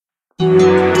Hi,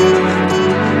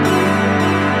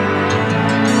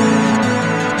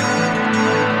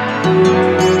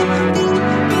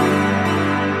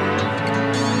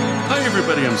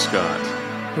 everybody. I'm Scott.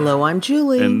 Hello, I'm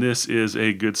Julie. And this is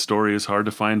a Good Story is Hard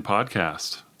to Find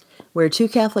podcast, where two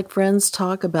Catholic friends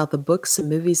talk about the books and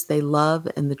movies they love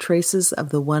and the traces of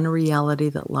the one reality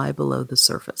that lie below the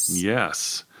surface.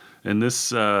 Yes. And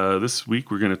this week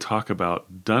we're going to talk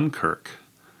about Dunkirk,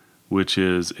 which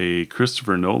is a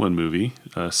Christopher Nolan movie,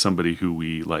 somebody who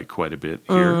we like quite a bit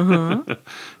here. Mm-hmm.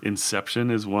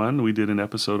 Inception is one we did an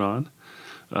episode on.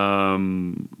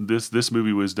 This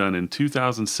movie was done in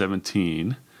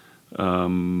 2017.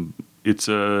 It's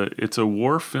a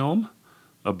war film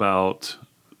about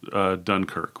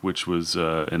Dunkirk, which was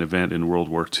an event in World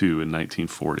War II in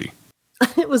 1940.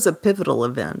 It was a pivotal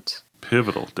event.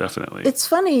 Pivotal, definitely. It's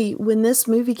funny, when this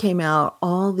movie came out,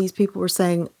 all these people were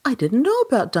saying, I didn't know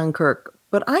about Dunkirk,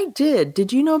 but I did.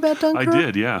 Did you know about Dunkirk? I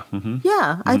did, yeah. Mm-hmm.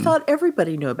 Yeah, mm-hmm. I thought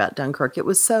everybody knew about Dunkirk. It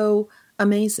was so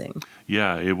amazing.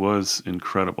 Yeah, it was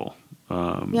incredible.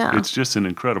 It's just an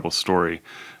incredible story.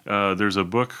 There's a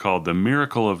book called The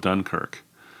Miracle of Dunkirk.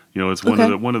 You know, it's one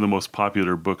of the most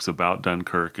popular books about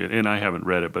Dunkirk, and I haven't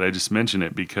read it, but I just mention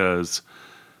it because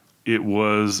it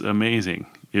was amazing.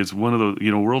 It's one of those,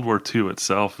 World War II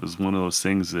itself is one of those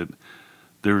things that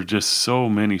there are just so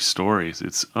many stories.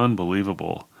 It's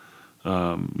unbelievable.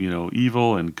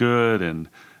 Evil and good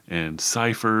and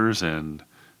ciphers and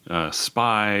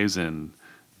spies and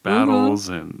battles,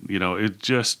 mm-hmm. and it's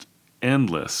just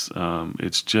endless.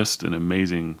 It's just an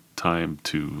amazing time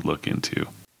to look into.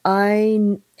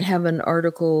 I have an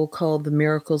article called The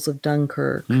Miracles of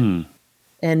Dunkirk,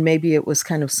 and maybe it was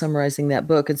kind of summarizing that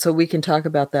book, and so we can talk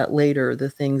about that later, the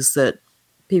things that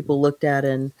people looked at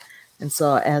and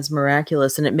saw as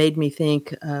miraculous. And it made me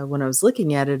think, when I was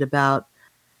looking at it, about,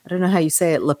 I don't know how you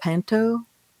say it, Lepanto?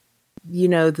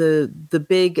 The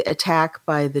big attack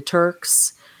by the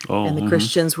Turks, and the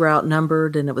Christians were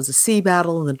outnumbered, and it was a sea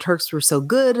battle, and the Turks were so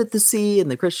good at the sea,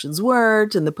 and the Christians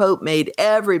weren't, and the Pope made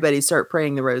everybody start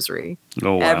praying the rosary.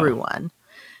 Oh, wow. Everyone.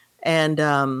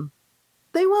 And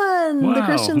they won. Wow. The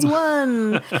Christians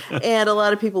won. And a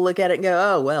lot of people look at it and go,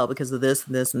 oh, well, because of this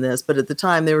and this and this. But at the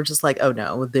time, they were just like, oh,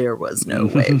 no, there was no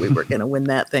way we were going to win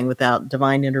that thing without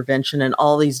divine intervention. And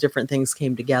all these different things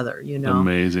came together,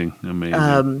 Amazing.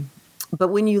 But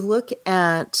when you look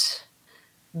at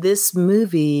this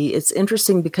movie, it's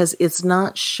interesting because it's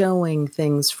not showing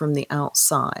things from the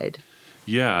outside.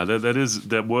 Yeah,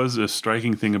 that was a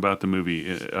striking thing about the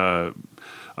movie.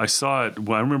 I saw it.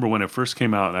 Well, I remember when it first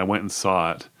came out, and I went and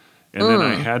saw it, and then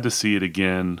I had to see it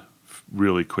again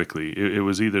really quickly. It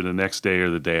was either the next day or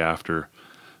the day after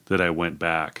that I went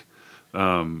back.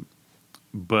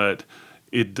 But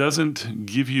it doesn't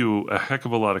give you a heck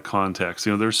of a lot of context.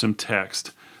 There's some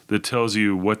text that tells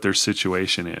you what their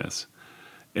situation is.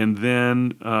 And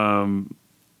then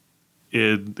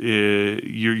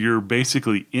you're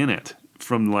basically in it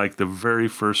from like the very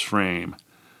first frame.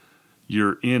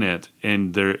 You're in it,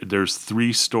 and there's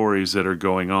three stories that are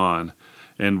going on.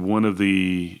 And one of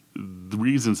the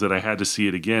reasons that I had to see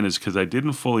it again is because I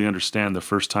didn't fully understand the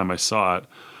first time I saw it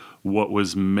what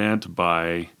was meant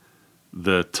by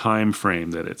the time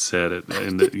frame that it said.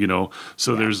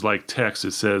 So there's like text.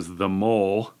 It says the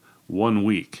mole 1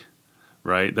 week.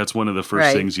 Right? That's one of the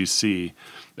first things you see.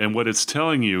 And what it's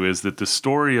telling you is that the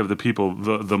story of the people,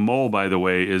 the mole, by the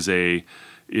way, is a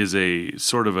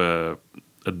sort of a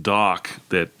dock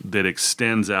that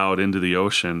extends out into the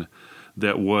ocean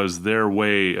that was their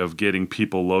way of getting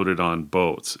people loaded on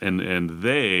boats. And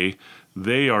they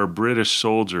are British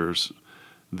soldiers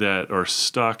that are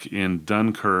stuck in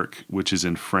Dunkirk, which is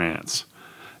in France.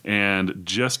 And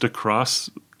just across,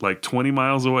 like 20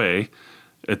 miles away,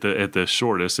 at the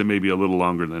shortest, it may be a little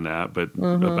longer than that, but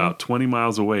about 20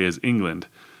 miles away is England.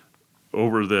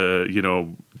 Over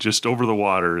the, just over the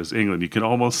water is England. You can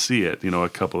almost see it. A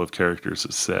couple of characters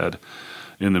have said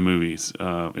in the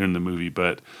movie,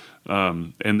 but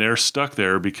and they're stuck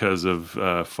there because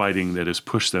of fighting that has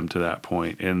pushed them to that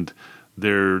point, and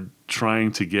they're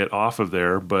trying to get off of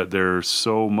there, but there's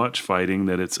so much fighting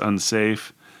that it's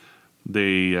unsafe.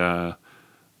 The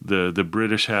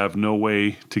British have no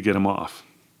way to get them off.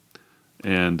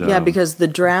 And because the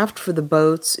draft for the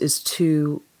boats is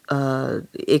too.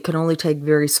 It can only take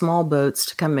very small boats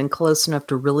to come in close enough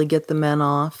to really get the men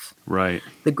off. Right.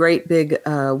 The great big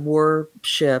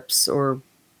warships, or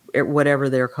whatever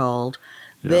they're called,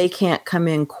 they can't come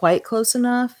in quite close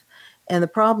enough. And the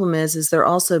problem is they're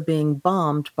also being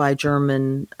bombed by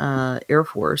German Air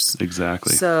Force.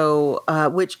 Exactly. So,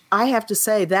 which I have to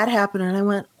say that happened, and I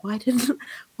went, why didn't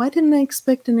I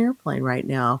expect an airplane right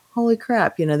now? Holy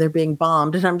crap! They're being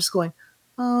bombed, and I'm just going,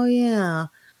 oh yeah,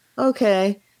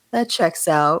 okay, that checks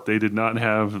out. They did not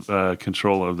have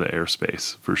control of the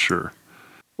airspace for sure.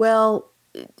 Well,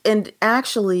 and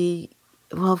actually,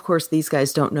 well, of course, these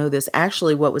guys don't know this.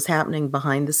 Actually, what was happening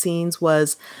behind the scenes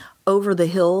was over the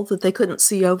hill that they couldn't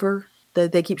see over.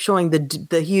 They keep showing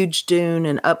the huge dune,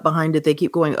 and up behind it, they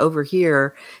keep going over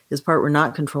here. This part we're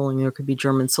not controlling. There could be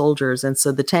German soldiers, and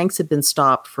so the tanks have been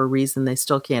stopped for a reason they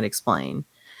still can't explain.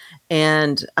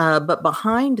 And but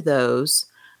behind those,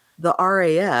 the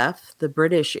RAF, the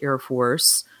British Air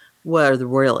Force, well, the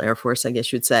Royal Air Force, I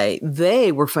guess you'd say,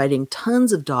 they were fighting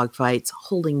tons of dogfights,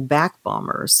 holding back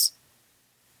bombers.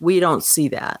 We don't see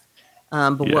that.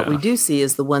 But what we do see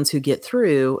is the ones who get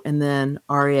through, and then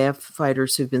RAF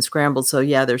fighters who've been scrambled. So,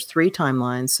 yeah, there's 3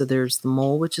 timelines. So there's the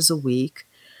mole, which is a week.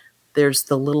 There's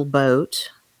the little boat,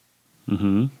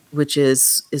 which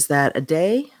is that a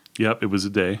day? Yep, it was a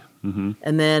day. Mm-hmm.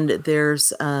 And then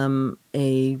there's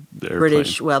a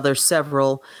British, well, there's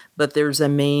several, but there's a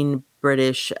main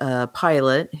British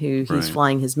pilot who he's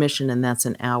flying his mission, and that's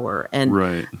an hour.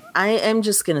 And I am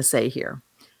just going to say here,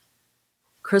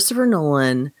 Christopher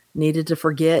Nolan needed to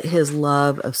forget his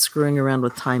love of screwing around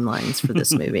with timelines for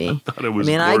this movie.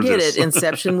 I get it.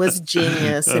 Inception was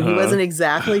genius, and he wasn't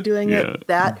exactly doing it.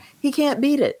 That he can't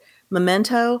beat it.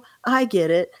 Memento, I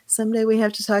get it. Someday we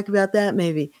have to talk about that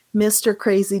maybe. Mr.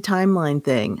 Crazy Timeline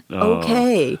thing.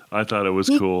 Okay. I thought it was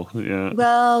cool. Yeah.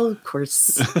 Well, of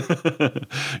course.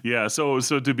 Yeah. So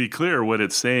to be clear, what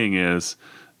it's saying is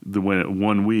when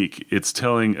 1 week, it's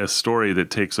telling a story that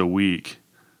takes a week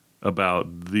about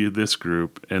this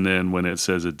group, and then when it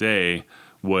says a day,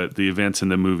 what the events in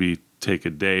the movie take a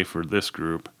day for this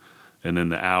group, and then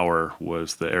the hour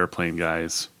was the airplane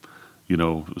guys.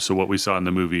 So what we saw in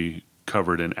the movie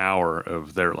covered an hour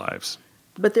of their lives.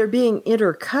 But they're being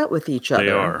intercut with each other. They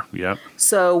are, yep.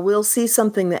 So we'll see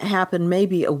something that happened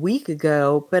maybe a week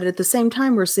ago, but at the same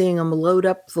time we're seeing them load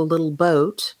up the little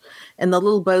boat. And the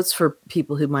little boats, for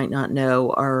people who might not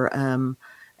know, are,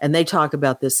 and they talk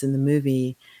about this in the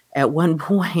movie, at one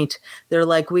point, they're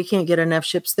like, we can't get enough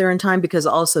ships there in time, because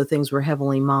also things were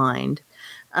heavily mined.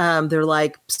 They're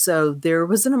like, so there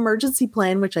was an emergency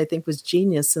plan, which I think was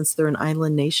genius since they're an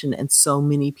island nation and so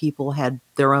many people had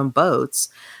their own boats.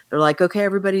 They're like, okay,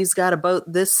 everybody's got a boat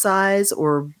this size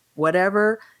or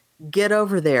whatever, get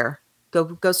over there.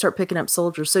 Go start picking up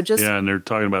soldiers. So just... Yeah, and they're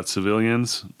talking about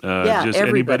civilians. Just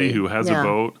anybody who has a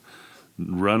boat,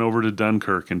 run over to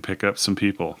Dunkirk and pick up some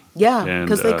people. Yeah,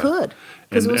 because they could.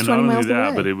 Because it was 20 miles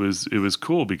away. But it was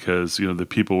cool because the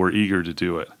people were eager to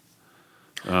do it.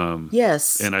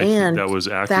 Yes, and I think that was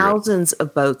accurate. Thousands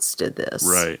of boats did this.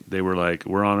 Right, they were like,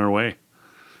 "We're on our way."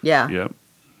 Yeah. Yep.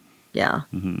 Yeah.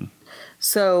 Mm-hmm.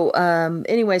 So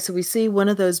anyway, so we see one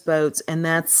of those boats, and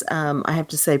that's I have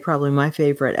to say probably my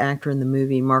favorite actor in the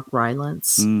movie, Mark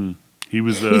Rylance. He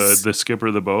was the skipper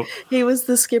of the boat. He was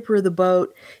the skipper of the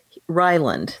boat.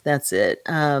 Ryland, that's it.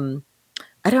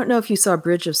 I don't know if you saw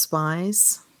Bridge of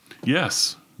Spies.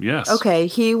 Yes. Okay,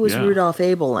 he was Rudolph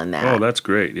Abel in that. Oh, that's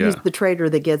great. Yeah. He's the traitor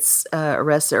that gets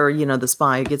arrested, or, the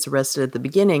spy who gets arrested at the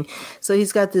beginning. So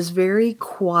he's got this very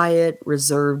quiet,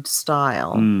 reserved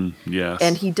style. Yes.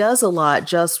 And he does a lot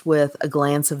just with a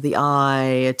glance of the eye,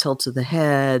 a tilt of the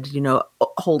head,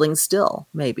 holding still,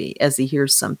 maybe, as he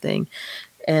hears something.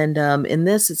 And in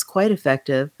this, it's quite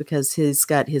effective because he's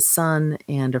got his son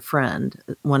and a friend,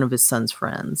 one of his son's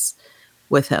friends,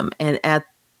 with him. And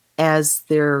as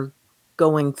they're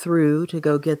going through to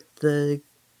go get the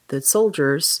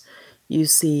soldiers, you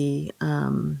see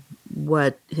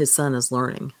what his son is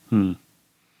learning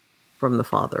from the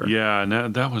father. Yeah,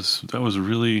 and that was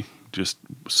really just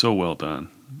so well done.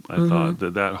 I thought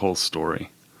that whole story.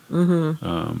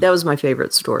 That was my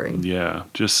favorite story. Yeah,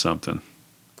 just something.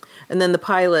 And then the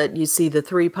pilot, you see the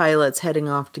 3 pilots heading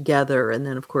off together, and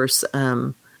then of course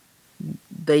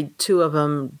two of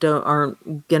them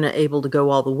aren't gonna able to go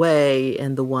all the way,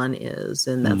 and the one is,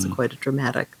 and that's quite a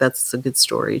dramatic. That's a good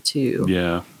story too.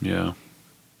 Yeah.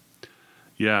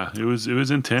 It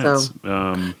was intense.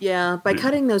 So, by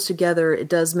cutting those together, it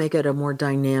does make it a more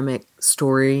dynamic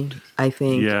story, I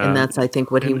think. Yeah, and that's I think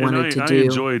what he wanted to do. I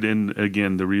enjoyed, and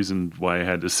again, the reason why I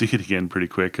had to see it again pretty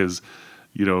quick because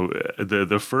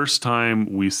the first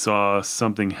time we saw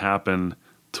something happen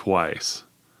twice.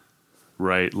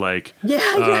 Right, like the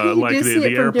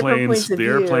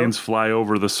airplanes fly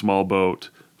over the small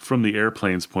boat from the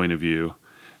airplane's point of view,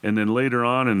 and then later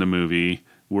on in the movie,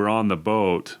 we're on the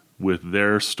boat with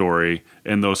their story,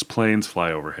 and those planes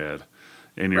fly overhead,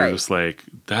 and you're Right. just like,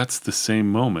 that's the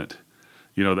same moment.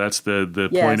 That's the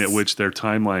point at Yes. which their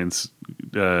timelines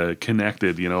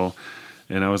connected.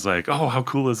 And I was like, oh, how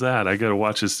cool is that? I got to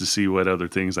watch this to see what other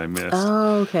things I missed.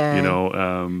 Oh, okay.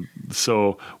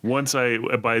 So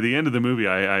by the end of the movie,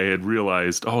 I had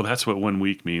realized, oh, that's what 1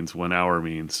 week means, 1 hour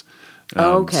means.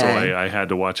 Okay. So I had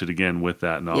to watch it again with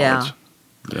that knowledge.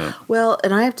 Yeah. Well,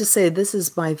 and I have to say, this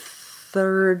is my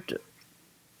third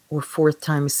or fourth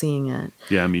time seeing it.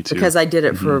 Yeah, me too. Because I did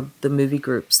it for the movie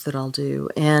groups that I'll do.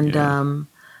 And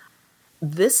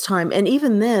this time, and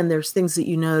even then, there's things that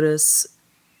you notice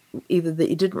either that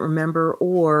you didn't remember,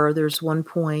 or there's one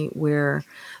point where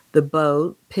the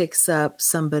boat picks up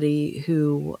somebody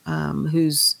who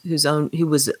was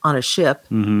on a ship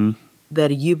that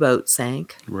a U-boat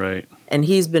sank. Right. And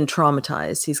he's been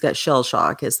traumatized. He's got shell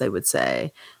shock, as they would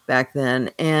say back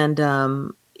then.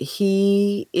 And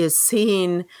he is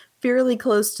seen fairly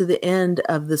close to the end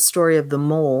of the story of the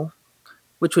mole,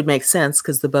 which would make sense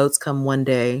because the boats come one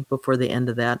day before the end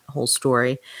of that whole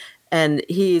story. And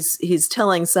he's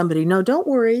telling somebody, no, don't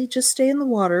worry, just stay in the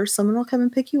water. Someone will come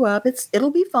and pick you up.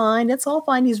 It'll be fine. It's all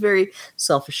fine. He's very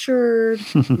self-assured,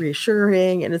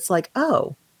 reassuring. And it's like,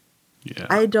 oh, yeah.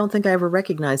 I don't think I ever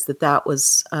recognized that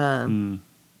was,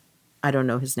 I don't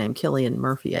know his name, Cillian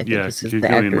Murphy, I think is the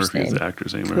actor's name. The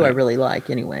actor's name, right. Who I really like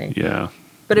anyway. Yeah.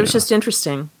 But it was just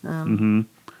interesting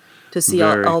to see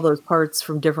all those parts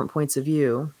from different points of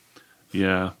view.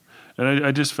 Yeah. And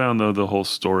I just found, though, the whole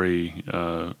story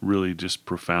really just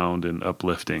profound and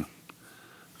uplifting.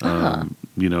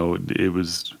 It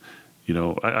was,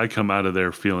 I come out of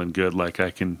there feeling good, like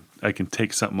I can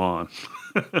take something on,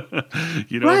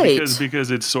 right.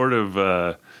 because it's sort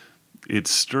of, it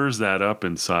stirs that up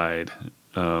inside.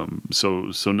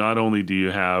 So not only do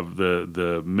you have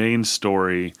the main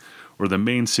story or the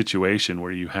main situation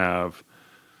where you have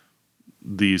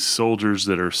these soldiers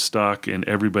that are stuck and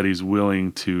everybody's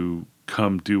willing to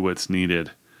come do what's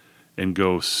needed and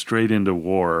go straight into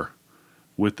war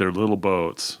with their little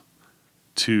boats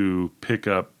to pick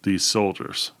up these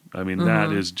soldiers. I mean,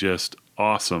 that is just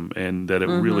awesome. And that it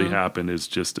really happened is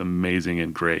just amazing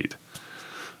and great.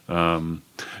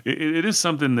 It is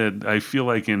something that I feel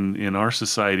like in our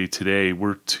society today,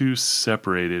 we're too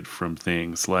separated from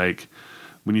things. Like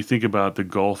when you think about the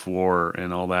Gulf War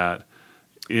and all that,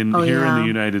 in the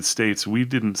United States, we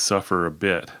didn't suffer a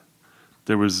bit.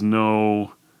 There was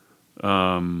no,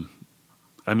 I'm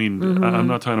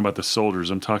not talking about the soldiers.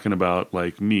 I'm talking about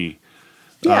like me.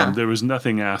 Yeah. There was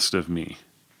nothing asked of me.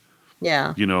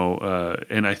 Yeah.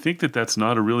 And I think that's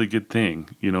not a really good thing,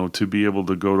 to be able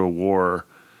to go to war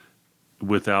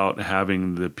without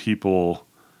having the people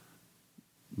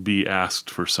be asked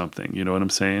for something. You know what I'm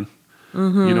saying?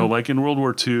 Like in World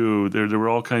War II, there were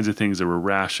all kinds of things. There were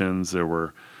rations. There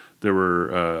were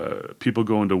people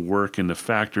going to work in the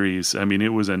factories. I mean,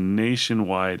 it was a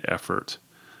nationwide effort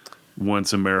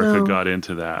once America got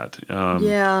into that.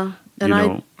 Yeah. And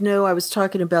I know I was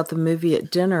talking about the movie at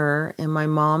dinner, and my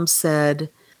mom said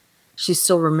she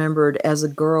still remembered as a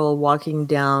girl walking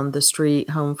down the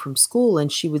street home from school,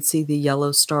 and she would see the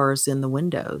yellow stars in the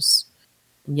windows.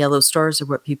 And yellow stars are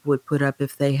what people would put up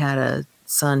if they had a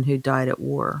son who died at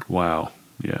war. Wow.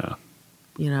 Yeah.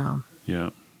 Yeah.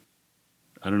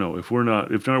 I don't know, if we're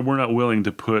not willing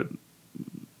to put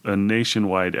a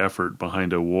nationwide effort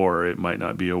behind a war, it might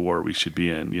not be a war we should be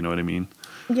in. You know what I mean?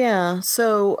 Yeah.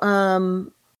 So,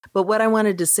 but what I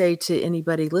wanted to say to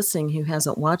anybody listening who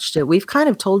hasn't watched it, we've kind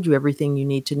of told you everything you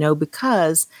need to know,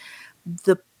 because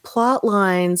the plot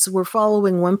lines, we're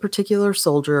following one particular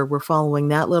soldier, we're following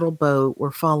that little boat,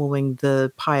 we're following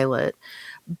the pilot.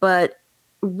 But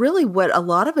really what a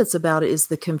lot of it's about is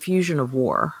the confusion of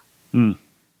war and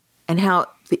how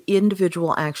the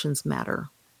individual actions matter.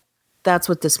 That's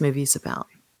what this movie's about.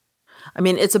 I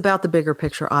mean, it's about the bigger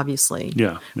picture, obviously.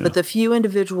 Yeah. But the few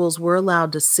individuals we're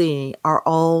allowed to see are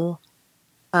all,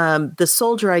 the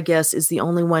soldier, I guess, is the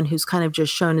only one who's kind of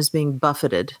just shown as being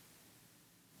buffeted.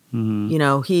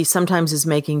 He sometimes is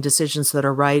making decisions that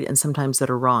are right and sometimes that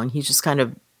are wrong. He's just kind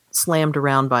of slammed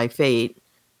around by fate.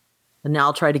 And now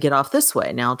I'll try to get off this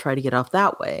way. Now I'll try to get off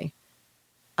that way.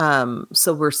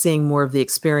 So we're seeing more of the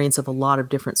experience of a lot of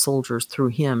different soldiers through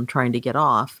him trying to get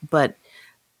off. But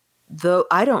though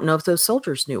I don't know if those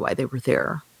soldiers knew why they were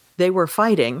there. They were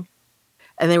fighting,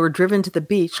 and they were driven to the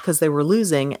beach because they were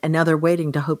losing, and now they're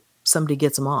waiting to hope somebody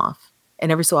gets them off.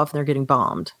 And every so often they're getting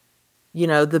bombed.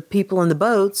 The people in the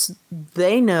boats,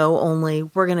 they know only,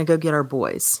 we're going to go get our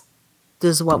boys.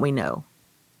 This is what we know.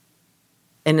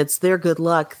 And it's their good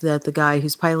luck that the guy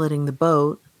who's piloting the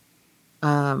boat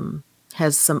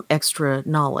has some extra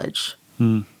knowledge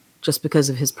just because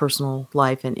of his personal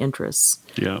life and interests.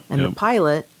 Yeah. And Yeah. the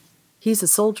pilot, he's a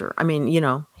soldier. I mean,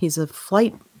 he's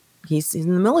he's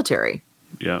in the military.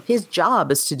 Yeah. His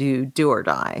job is to do or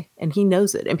die, and he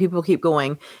knows it. And people keep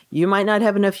going, you might not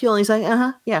have enough fuel. And he's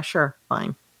like, yeah, sure,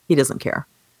 fine. He doesn't care.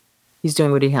 He's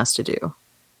doing what he has to do.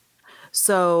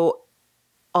 So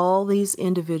all these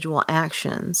individual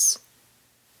actions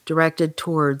directed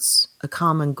towards a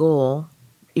common goal,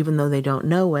 even though they don't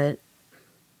know it,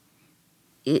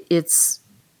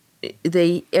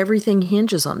 everything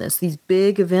hinges on this. These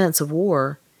big events of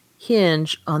war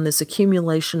hinge on this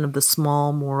accumulation of the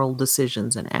small moral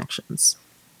decisions and actions.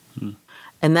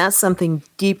 And that's something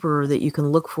deeper that you can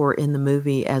look for in the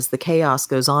movie as the chaos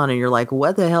goes on, and you're like,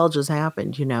 what the hell just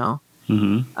happened,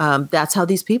 That's how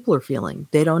these people are feeling.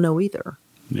 They don't know either.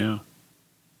 Yeah.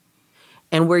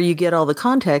 And where you get all the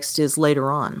context is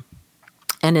later on.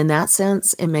 And in that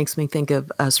sense, it makes me think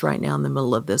of us right now in the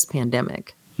middle of this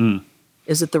pandemic.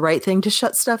 Is it the right thing to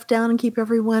shut stuff down and keep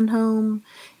everyone home?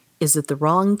 Is it the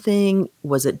wrong thing?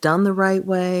 Was it done the right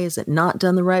way? Is it not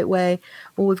done the right way?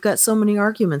 Well, we've got so many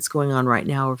arguments going on right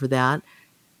now over that.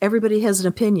 Everybody has an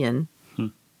opinion,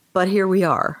 but here we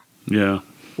are. Yeah.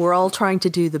 We're all trying to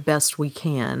do the best we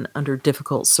can under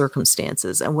difficult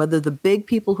circumstances. And whether the big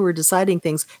people who are deciding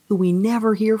things, who we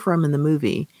never hear from in the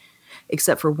movie,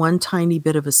 except for one tiny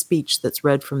bit of a speech that's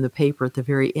read from the paper at the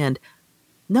very end,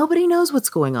 nobody knows what's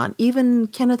going on. Even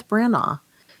Kenneth Branagh,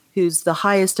 who's the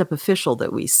highest up official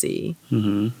that we see,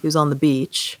 who's on the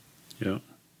beach. Yeah.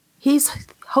 He's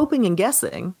hoping and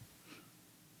guessing,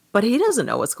 but he doesn't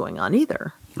know what's going on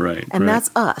either. Right. And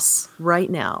that's us right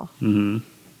now.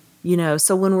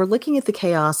 So when we're looking at the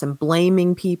chaos and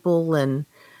blaming people and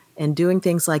doing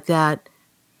things like that,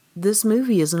 this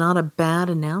movie is not a bad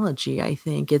analogy, I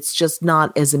think. It's just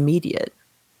not as immediate.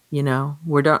 We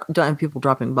don't have people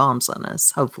dropping bombs on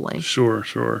us, hopefully.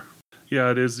 Sure.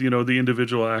 Yeah, it is, the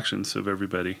individual actions of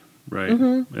everybody, right?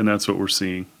 And that's what we're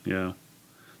seeing. Yeah.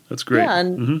 That's great. Yeah,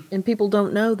 and people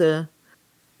don't know the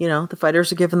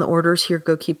fighters are given the orders, here,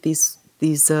 go keep these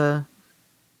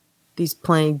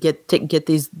planes, get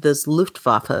these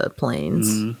Luftwaffe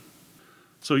planes.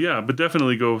 So yeah, but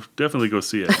definitely go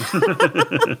see it.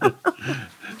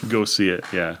 Go see it.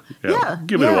 Yeah.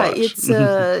 Give it a watch. It's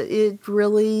it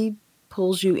really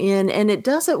pulls you in, and it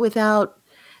does it without.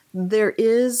 There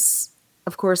is,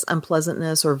 of course,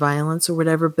 unpleasantness or violence or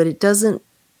whatever, but it doesn't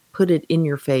put it in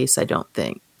your face, I don't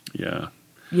think. Yeah.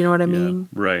 You know what I mean?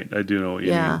 Right. I do know what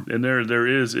you mean. And there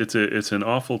is, it's an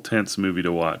awful tense movie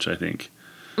to watch, I think.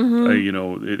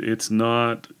 It's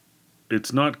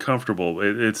not comfortable.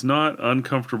 It's not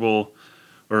uncomfortable,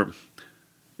 or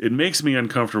it makes me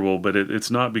uncomfortable, but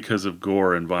it's not because of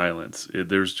gore and violence.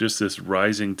 There's just this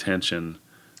rising tension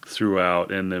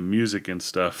throughout, and the music and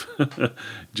stuff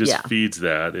just feeds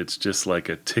that. It's just like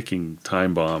a ticking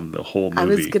time bomb, the whole movie. I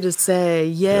was going to say,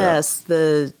 yes,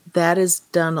 that is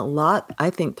done a lot,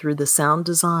 I think, through the sound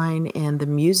design and the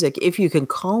music, if you can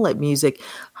call it music.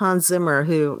 Hans Zimmer,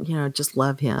 who, just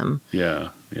love him,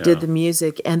 did the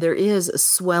music, and there is a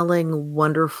swelling,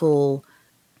 wonderful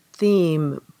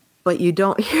theme, but you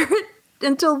don't hear it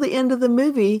until the end of the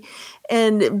movie.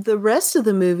 And the rest of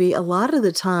the movie, a lot of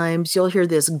the times you'll hear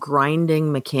this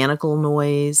grinding mechanical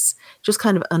noise, just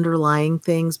kind of underlying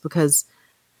things, because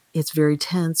it's very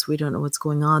tense. We don't know what's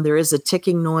going on. There is a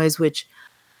ticking noise, which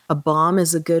a bomb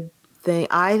is a good thing.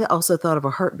 I also thought of a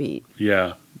heartbeat.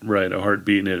 Yeah, right. A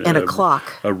heartbeat and a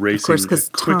clock. A racing, of course,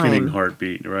 a quickening time.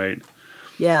 Heartbeat, right?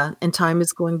 Yeah, and time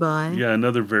is going by. Yeah,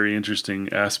 another very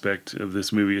interesting aspect of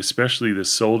this movie, especially the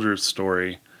soldier's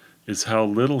story, is how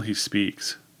little he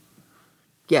speaks.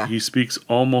 Yeah. He speaks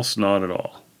almost not at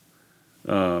all.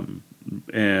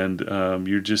 And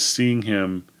you're just seeing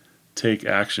him take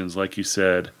actions, like you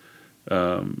said,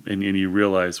 and you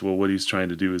realize, well, what he's trying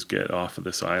to do is get off of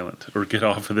this island, or get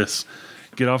off of this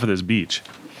beach.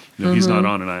 He's not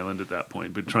on an island at that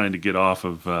point, but trying to get off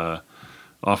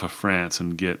of France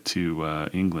and get to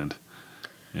England.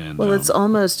 And, it's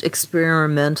almost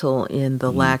experimental in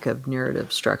the lack of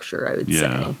narrative structure, I would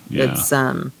say. Yeah. It's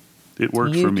it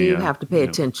worked for me. You do have to pay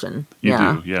attention. You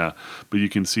do, yeah. But you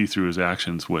can see through his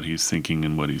actions what he's thinking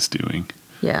and what he's doing.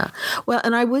 Yeah. Well,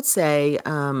 and I would say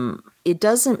it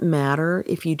doesn't matter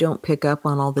if you don't pick up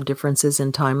on all the differences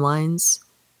in timelines,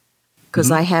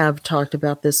 because I have talked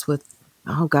about this with,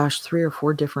 3 or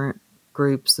 4 different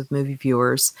groups of movie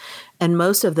viewers, and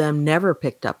most of them never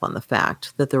picked up on the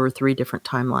fact that there were 3 different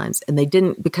timelines, and they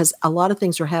didn't, because a lot of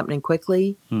things are happening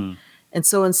quickly. And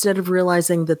so instead of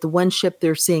realizing that the one ship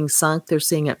they're seeing sunk, they're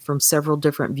seeing it from several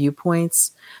different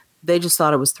viewpoints, They just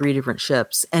thought it was 3 different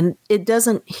ships, and it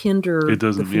doesn't hinder It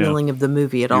doesn't, the feeling of the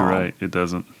movie at all. You're right. It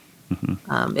doesn't.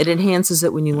 It enhances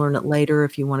it when you learn it later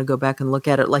if you want to go back and look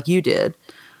at it like you did.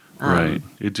 Right.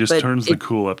 It just but turns the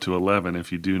cool up to 11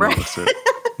 if you do Right. notice it.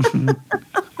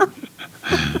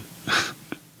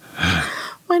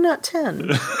 Why not 10?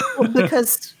 Well,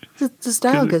 because the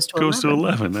style goes to 11. Goes to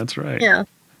 11. That's right. Yeah.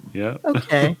 Yeah.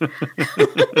 Okay.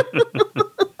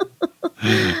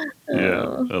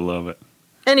 Yeah. I love it.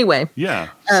 Anyway. Yeah.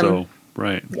 So,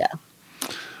 right. Yeah.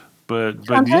 But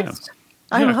Context? yeah.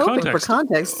 I'm Yeah, hoping for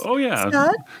context. Oh, yeah.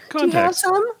 Scott, Context. do you have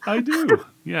some? I do.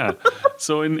 Yeah.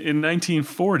 So in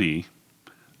 1940,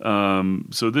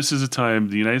 so this is a time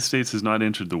the United States has not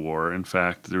entered the war. In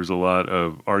fact, there's a lot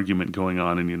of argument going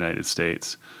on in the United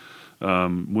States.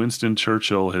 Winston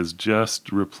Churchill has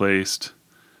just replaced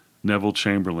Neville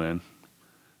Chamberlain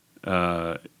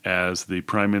as the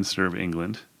Prime Minister of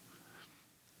England.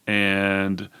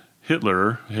 And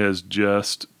Hitler has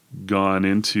just gone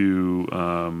into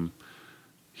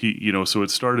so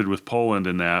it started with Poland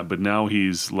and that, but now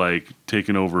he's like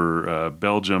taken over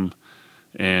Belgium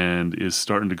and is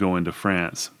starting to go into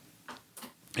France.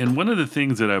 And one of the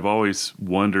things that I've always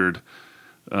wondered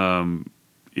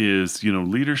is,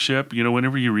 leadership.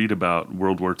 Whenever you read about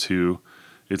World War II,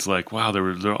 it's like, wow, there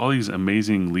were all these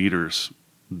amazing leaders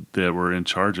that were in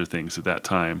charge of things at that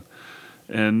time.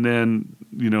 And then,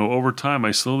 over time,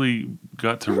 I slowly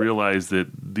got to realize that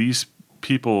these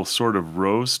people sort of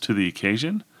rose to the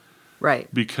occasion. Right.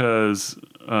 Because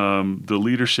the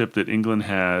leadership that England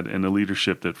had and the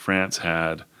leadership that France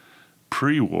had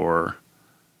pre-war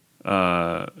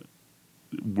were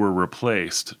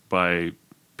replaced by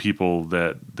people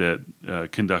that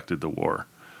conducted the war.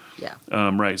 Yeah.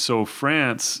 Right. So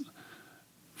France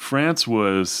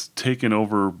was taken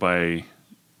over by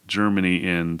Germany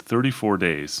in 34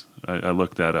 days. I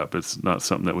looked that up. It's not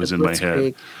something that was in my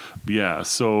head. Yeah.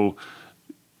 So,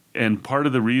 and part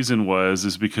of the reason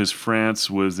is because France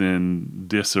was in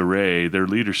disarray. Their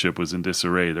leadership was in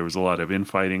disarray. There was a lot of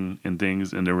infighting and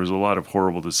things, and there was a lot of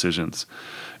horrible decisions.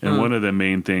 And one of the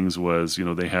main things was,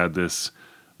 they had this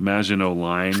Maginot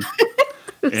Line,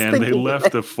 and they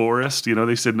left the forest.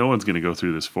 They said no one's going to go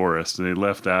through this forest, and they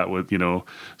left that with,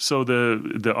 so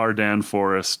the Ardennes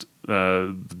forest.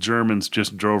 The Germans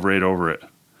just drove right over it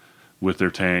with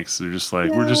their tanks. They're just like,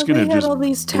 we're just going to just all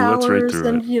these blitz right towers through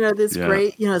and it. this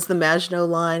great, it's the Maginot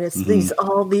Line. It's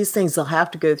all these things they'll have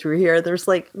to go through here. There's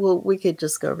like, well, we could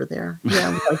just go over there.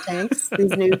 Yeah, with our tanks.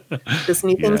 These new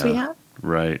things we have.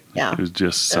 Right. Yeah. It was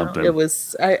just something. It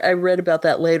was. I read about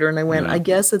that later, and I went. Yeah. I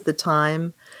guess at the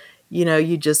time,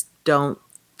 you just don't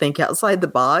think outside the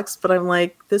box. But I'm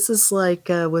like, this is like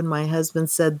when my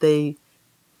husband said they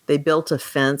built a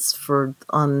fence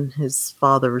on his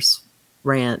father's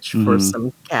ranch for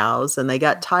some cows, and they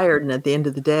got tired, and at the end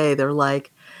of the day they're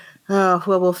like, oh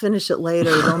well, we'll finish it later.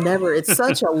 They'll never, it's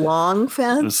such a long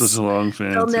fence. It's such a long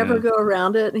fence. They'll never go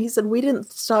around it. And he said, we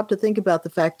didn't stop to think about the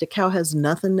fact a cow has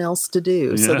nothing else to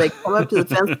do. So they come up to the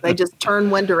fence and they just turn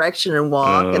one direction and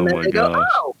walk, and then they go,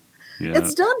 oh,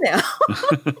 it's done now.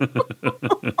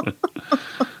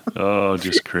 Oh,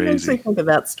 just crazy. Makes me think of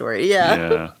that story.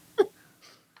 Yeah.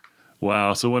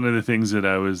 Wow. So one of the things that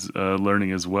I was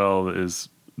learning as well is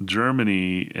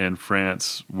Germany and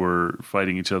France were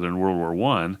fighting each other in World War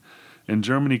I, and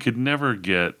Germany could never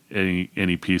get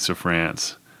any piece of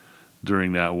France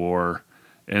during that war.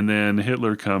 And then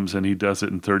Hitler comes and he does it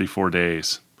in 34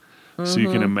 days. So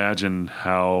you can imagine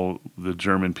how the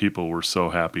German people were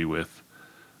so happy with,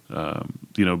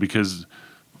 because,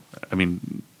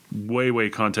 way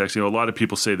context. A lot of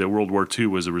people say that World War II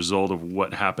was a result of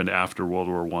what happened after World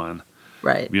War I.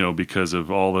 Right. Because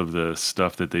of all of the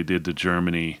stuff that they did to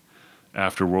Germany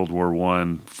after World War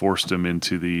I, forced them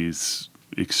into these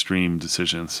extreme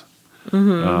decisions.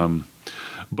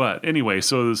 But anyway,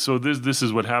 so this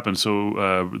is what happened.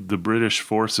 So the British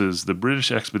forces, the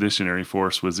British Expeditionary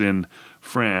Force, was in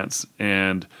France,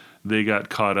 and they got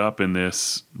caught up in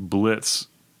this blitz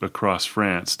across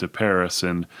France to Paris,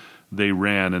 and they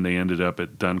ran and they ended up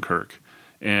at Dunkirk.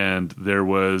 And there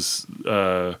was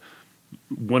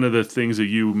one of the things that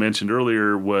you mentioned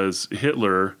earlier was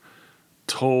Hitler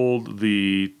told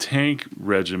the tank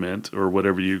regiment, or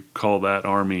whatever you call that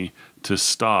army, to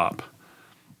stop.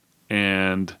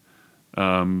 And,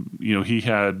 he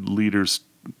had leaders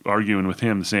arguing with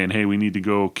him saying, hey, we need to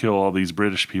go kill all these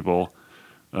British people,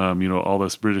 all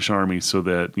this British army, so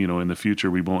that, in the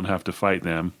future we won't have to fight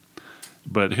them.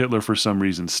 But Hitler, for some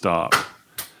reason, stopped.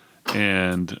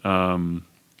 And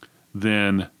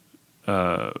then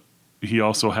he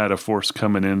also had a force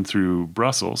coming in through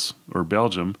Brussels or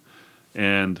Belgium,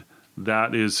 and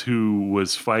that is who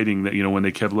was fighting that, when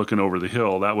they kept looking over the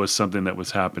hill, that was something that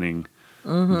was happening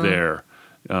there.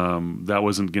 That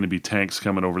wasn't going to be tanks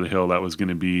coming over the hill. That was going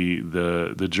to be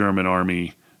the German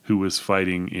army who was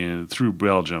fighting through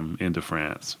Belgium into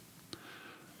France.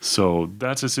 So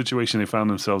that's a situation they found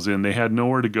themselves in. They had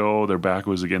nowhere to go. Their back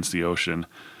was against the ocean.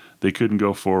 They couldn't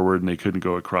go forward, and they couldn't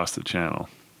go across the channel.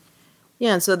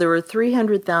 Yeah, and so there were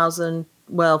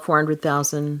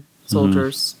 400,000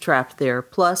 soldiers trapped there,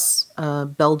 plus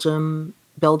Belgian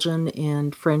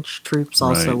and French troops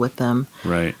also with them.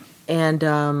 Right. And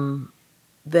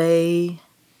they're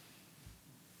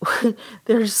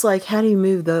just like, how do you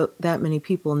move that many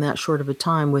people in that short of a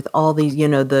time with all these,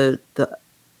 the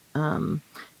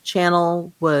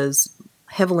channel was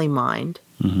heavily mined.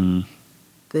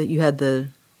 That you had the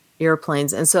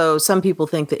airplanes. And so some people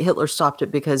think that Hitler stopped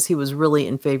it because he was really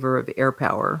in favor of air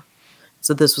power.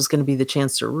 So this was going to be the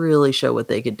chance to really show what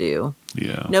they could do.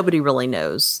 Yeah. Nobody really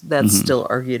knows. That's still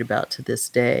argued about to this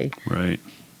day. Right.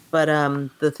 But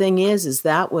the thing is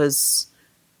that was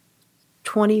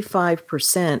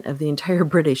 25% of the entire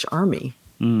British army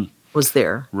was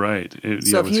there. Right.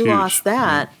 So if you lost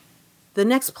that, the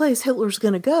next place Hitler's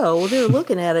going to go, well, they're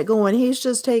looking at it going, he's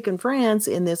just taken France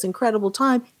in this incredible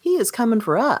time. He is coming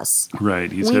for us.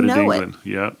 Right. He's headed to England.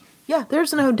 Yeah. Yeah,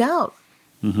 there's no doubt.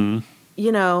 And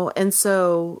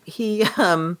so he,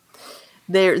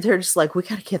 they're just like, we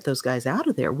got to get those guys out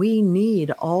of there. We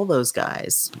need all those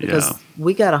guys because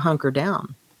we got to hunker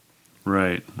down.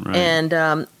 Right.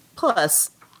 And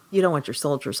plus, you don't want your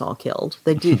soldiers all killed.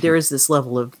 There is this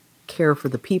level of care for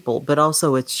the people, but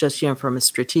also it's just from a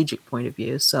strategic point of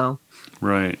view. So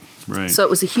right. So it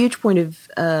was a huge point of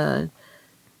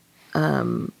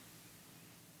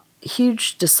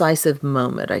huge decisive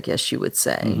moment, I guess you would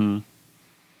say.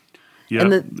 Yeah,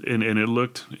 and it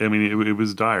looked. I mean, it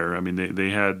was dire. I mean,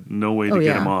 they had no way to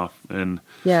get him off. And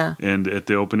at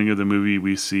the opening of the movie,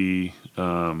 we see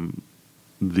the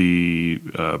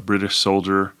British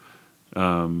soldier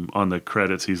on the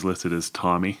credits. He's listed as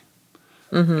Tommy.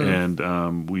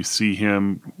 And we see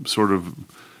him sort of,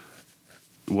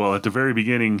 well, at the very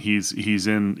beginning, he's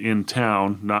in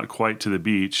town, not quite to the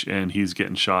beach, and he's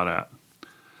getting shot at,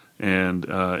 and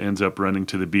ends up running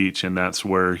to the beach, and that's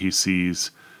where he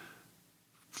sees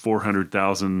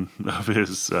 400,000 of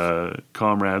his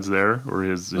comrades there, or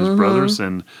his brothers,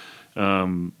 and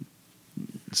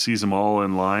sees them all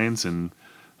in lines, and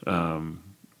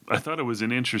I thought it was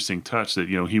an interesting touch that,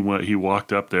 he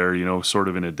walked up there, sort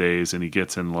of in a daze, and he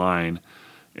gets in line,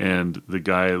 and the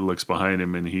guy looks behind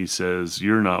him and he says,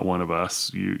 "You're not one of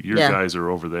us. Your guys are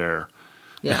over there."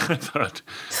 Yeah. I thought,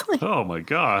 oh my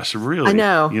gosh, really? I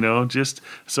know. Just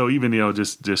so even,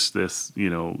 just this,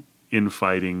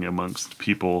 infighting amongst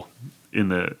people in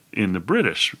the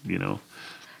British,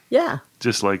 Yeah.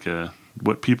 Just like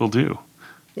what people do.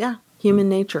 Yeah. Human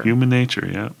nature.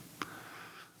 Yeah.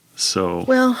 So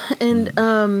well, and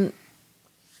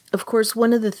of course,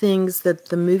 one of the things that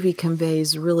the movie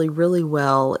conveys really, really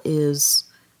well is,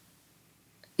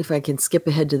 if I can skip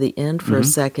ahead to the end for a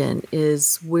second,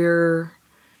 is we're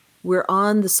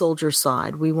on the soldier's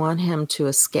side. We want him to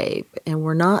escape, and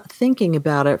we're not thinking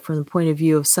about it from the point of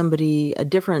view of a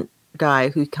different guy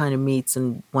who kind of meets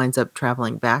and winds up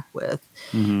traveling back with,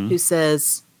 who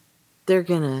says, they're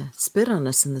going to spit on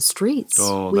us in the streets.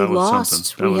 Oh, we that was lost.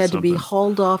 something. We had to be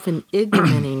hauled off in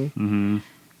ignominy.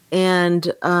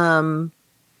 And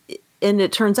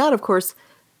it turns out, of course,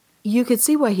 you could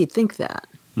see why he'd think that.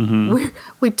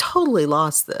 We totally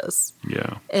lost this.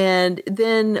 Yeah. And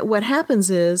then what happens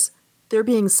is they're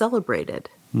being celebrated.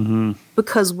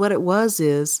 Because what it was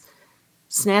is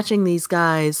snatching these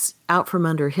guys out from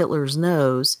under Hitler's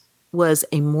nose was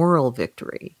a moral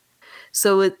victory.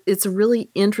 So it's a really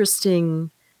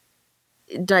interesting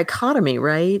dichotomy,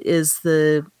 right? It's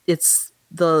the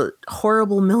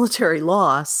horrible military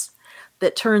loss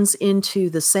that turns into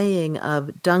the saying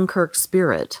of Dunkirk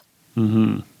spirit.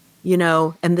 And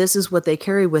this is what they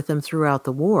carry with them throughout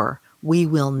the war. We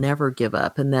will never give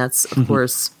up. And that's, of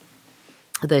course,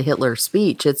 the Hitler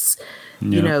speech. It's,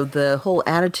 the whole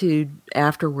attitude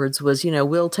afterwards was,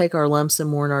 we'll take our lumps and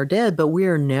mourn our dead, but we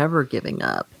are never giving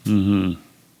up.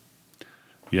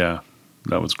 Yeah,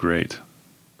 that was great.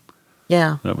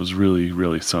 Yeah. That was really,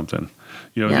 really something.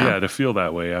 To feel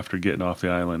that way after getting off the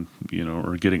island,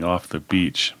 or getting off the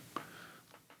beach,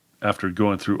 after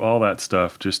going through all that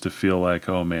stuff, just to feel like,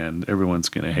 oh man, everyone's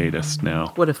going to hate us now.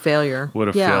 What a failure. What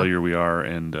a failure we are,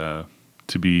 and to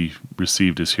be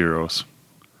received as heroes.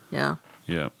 Yeah.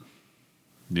 Yeah.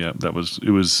 Yeah,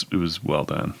 it was well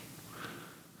done.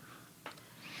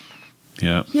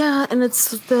 Yeah. Yeah, and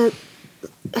it's the...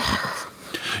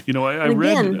 You know, I And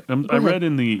again, read go I ahead. read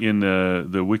in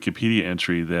the Wikipedia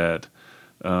entry that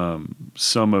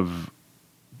some of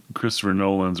Christopher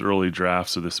Nolan's early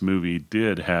drafts of this movie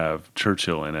did have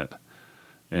Churchill in it, Oh,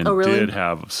 and did really?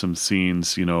 have some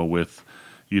scenes, with,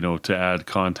 to add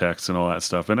context and all that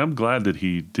stuff. And I'm glad that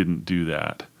he didn't do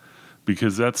that,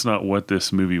 because that's not what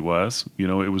this movie was. It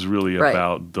was really Right.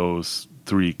 about those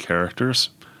three characters,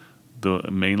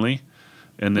 mainly.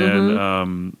 And then,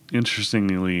 Mm-hmm.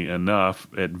 interestingly enough,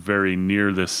 at very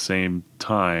near this same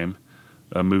time,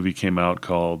 a movie came out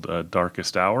called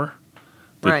Darkest Hour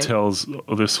that Right. tells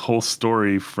this whole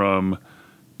story from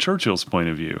Churchill's point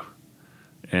of view.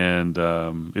 And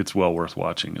it's well worth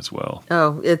watching as well.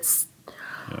 Oh,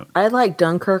 Yeah. I like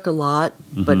Dunkirk a lot,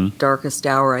 Mm-hmm. but Darkest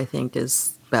Hour I think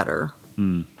is better.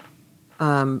 Mm.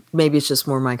 Maybe it's just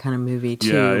more my kind of movie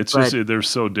Yeah, too, it's just they're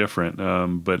so different.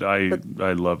 But I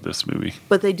love this movie.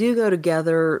 but they do go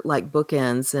together like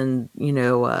bookends. And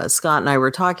Scott and I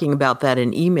were talking about that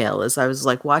in email as I was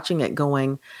like watching it,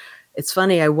 going, it's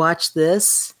funny, I watched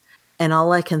this and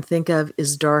all I can think of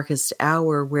is Darkest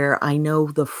Hour, where I know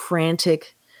the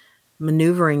frantic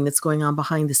maneuvering that's going on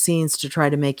behind the scenes to try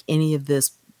to make any of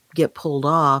this get pulled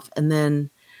off. And then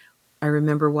I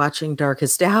remember watching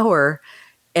Darkest Hour,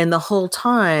 and the whole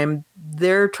time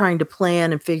they're trying to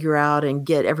plan and figure out and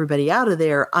get everybody out of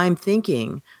there. I'm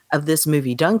thinking of this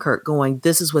movie Dunkirk, going,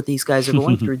 this is what these guys are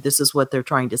going through. This is what they're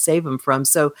trying to save them from.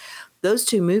 So those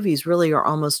two movies really are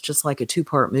almost just like a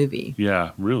two-part movie.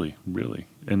 Yeah, really, really.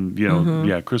 And, Mm-hmm.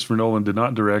 yeah, Christopher Nolan did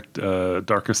not direct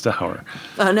Darkest Hour.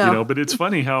 Oh, no. But it's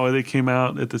funny how they came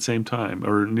out at the same time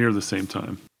or near the same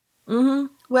time. Mm-hmm.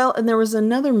 Well, and there was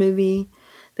another movie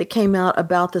that came out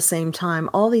about the same time.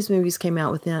 All these movies came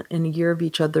out within in a year of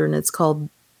each other, and it's called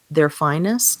Their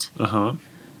Finest, Uh-huh.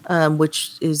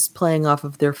 which is playing off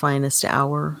of Their Finest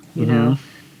Hour,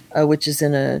 Mm-hmm. which is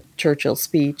in a Churchill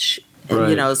speech. And,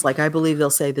 Right. it's like, I believe they'll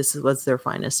say this was their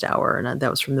finest hour. And that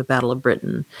was from the Battle of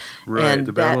Britain. Right. And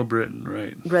The Battle of Britain,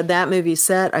 right. that movie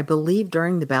set, I believe,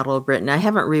 during the Battle of Britain. I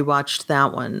haven't rewatched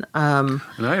that one. And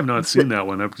I have not seen that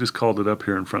one. I've just called it up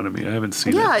here in front of me. I haven't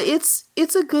seen Yeah, it.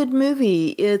 it's a good movie.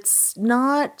 It's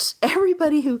not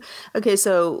everybody who. Okay,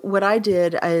 so what I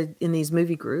did in these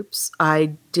movie groups,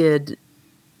 I did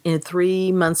in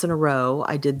 3 months in a row.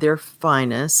 I did Their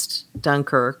Finest,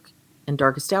 Dunkirk, and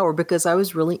Darkest Hour, because I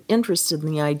was really interested in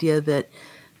the idea that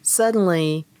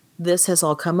suddenly this has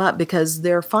all come up, because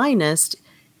Their Finest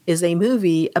is a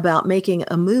movie about making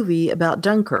a movie about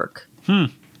Dunkirk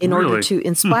in order Really? to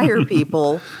inspire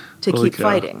people to Holy keep cow.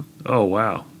 fighting. Oh,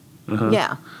 wow. Uh-huh.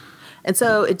 Yeah. And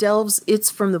so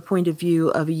it's from the point of view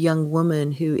of a young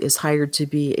woman who is hired to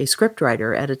be a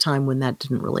scriptwriter at a time when that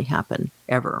didn't really happen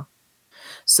ever.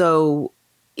 So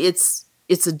it's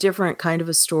a different kind of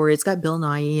a story. It's got Bill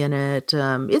Nighy in it.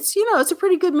 It's a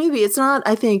pretty good movie. It's not,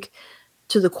 I think,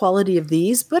 to the quality of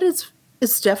these, but it's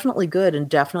definitely good and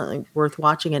definitely worth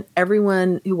watching. And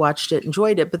everyone who watched it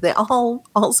enjoyed it. But they all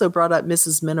also brought up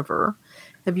Mrs. Miniver.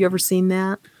 Have you ever seen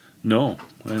that? No,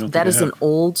 I don't think That I is an have.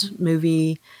 old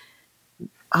movie.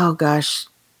 Oh gosh,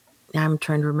 I'm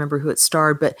trying to remember who it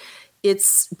starred, but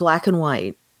it's black and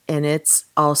white. And it's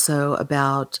also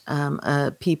about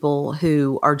people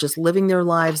who are just living their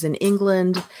lives in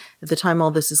England. At the time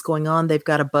all this is going on, they've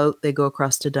got a boat. They go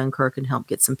across to Dunkirk and help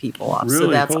get some people off. So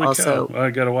Really? that's Holy also, cow. I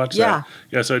got to watch yeah. that.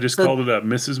 Yeah, so I just So called it up.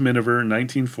 Mrs. Miniver,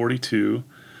 1942.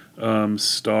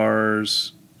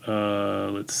 Stars,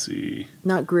 let's see.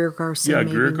 not Greer Garson. Yeah,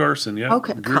 maybe. Greer Garson. Yeah.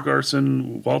 Okay. Greer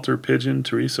Garson, Walter Pidgeon,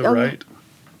 Teresa Oh, yeah. Wright.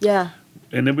 Yeah.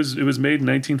 And it was made in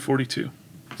 1942.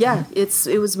 Yeah,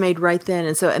 it was made right then,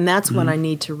 and that's one I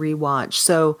need to rewatch.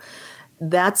 So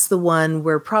that's the one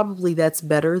where probably that's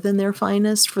better than Their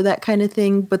Finest for that kind of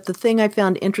thing. But the thing I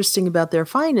found interesting about Their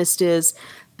Finest is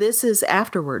this is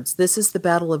afterwards. This is the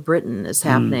Battle of Britain is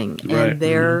happening, right. and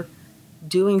they're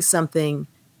doing something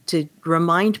to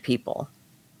remind people,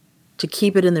 to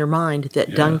keep it in their mind that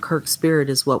Yeah. Dunkirk spirit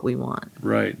is what we want.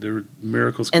 Right.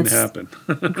 Miracles can happen.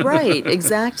 Right,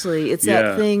 exactly. It's Yeah.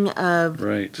 that thing of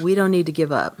Right. we don't need to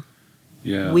give up.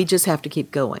 Yeah. We just have to keep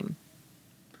going.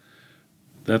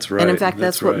 That's right. And in fact,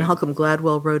 that's what right. Malcolm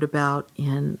Gladwell wrote about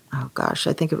in, oh gosh,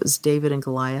 I think it was David and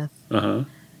Goliath, Uh-huh.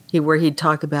 where he'd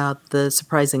talk about the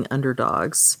surprising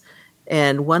underdogs.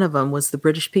 And one of them was the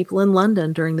British people in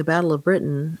London during the Battle of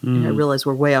Britain. And I realize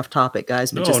we're way off topic,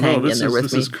 guys, but just hang in there with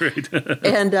this me. is great.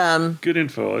 And Good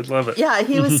info. I love it. yeah,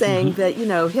 he was saying that,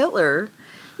 Hitler,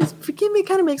 forgive me,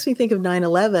 kind of makes me think of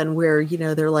 9/11, where,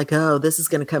 they're like, oh, this is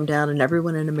going to come down and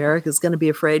everyone in America is going to be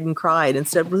afraid and cry. And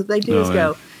instead, what they do is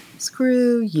go,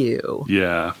 screw you.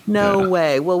 Yeah. No yeah.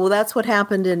 way. Well, that's what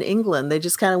happened in England. They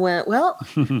just kind of went, well,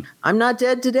 I'm not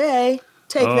dead today.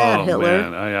 Take that, Hitler.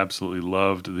 Man, I absolutely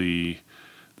loved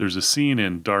there's a scene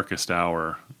in Darkest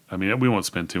Hour. I mean, we won't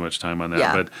spend too much time on that,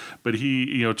 Yeah. but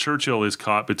he, Churchill is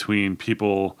caught between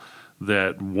people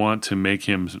that want to make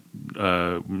him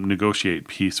negotiate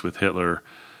peace with Hitler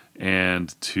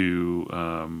and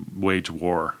to wage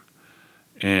war.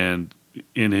 And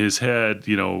in his head,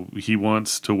 he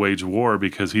wants to wage war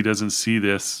because he doesn't see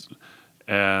this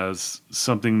as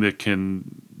something that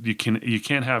you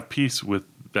can't have peace with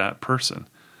that person.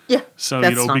 Yeah. So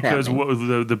that's not because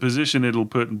happening. the position it'll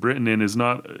put Britain in is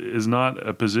not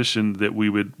a position that we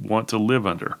would want to live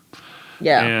under.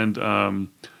 Yeah. And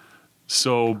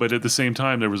so, but at the same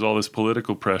time, there was all this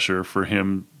political pressure for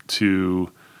him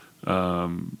to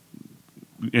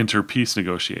enter peace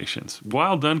negotiations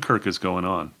while Dunkirk is going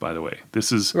on. By the way,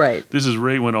 this is Right.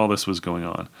 when all this was going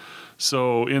on.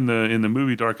 So in the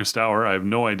movie Darkest Hour, I have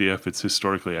no idea if it's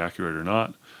historically accurate or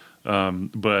not.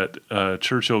 But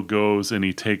Churchill goes and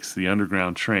he takes the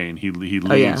underground train. He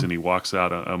leaves and he walks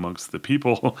out amongst the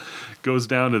people, goes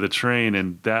down to the train,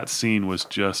 and that scene was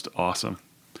just awesome.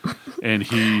 And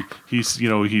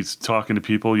he's talking to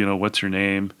people. What's your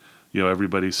name?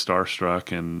 Everybody's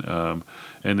starstruck, and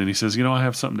then he says, I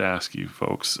have something to ask you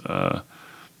folks.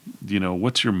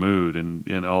 What's your mood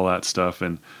and all that stuff.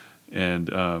 And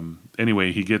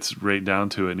anyway, he gets right down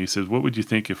to it, and he says, what would you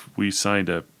think if we signed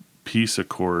a peace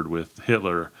accord with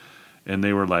Hitler? And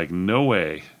they were like, no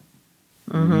way,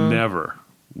 never,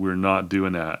 we're not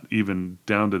doing that, even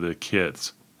down to the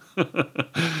kids.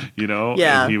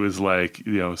 Yeah. And he was like,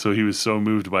 so he was so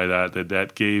moved by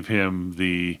that gave him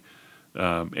the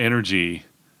energy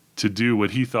to do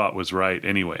what he thought was right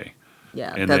anyway.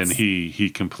 Yeah. And then he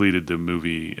completed the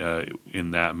movie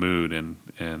in that mood,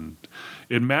 and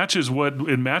it matches what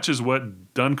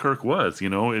Dunkirk was.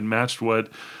 It matched what,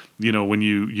 when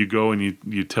you go and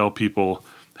you tell people,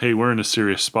 hey, we're in a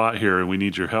serious spot here and we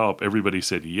need your help. Everybody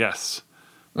said yes.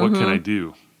 What can I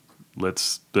do?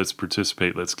 Let's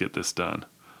participate. Let's get this done.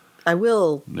 I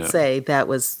will say that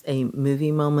was a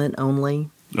movie moment only.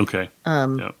 Okay.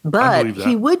 But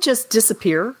he would just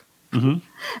disappear. And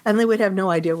they would have no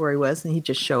idea where he was, and he'd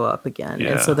just show up again.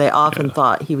 Yeah, and so they often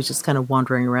thought he was just kind of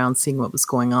wandering around, seeing what was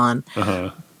going on.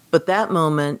 But that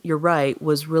moment, you're right,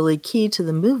 was really key to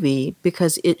the movie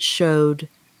because it showed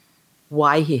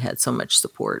why he had so much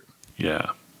support.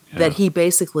 Yeah. That he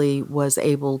basically was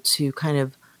able to kind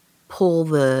of pull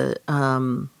the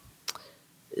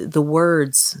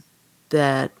words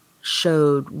that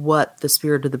showed what the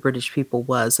spirit of the British people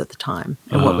was at the time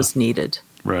and what was needed.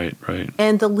 Right.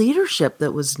 And the leadership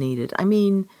that was needed. I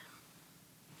mean,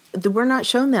 we're not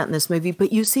shown that in this movie,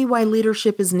 but you see why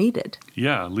leadership is needed.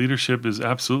 Yeah, leadership is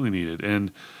absolutely needed.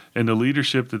 And the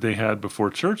leadership that they had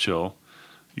before Churchill,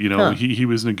 he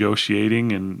was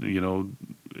negotiating and,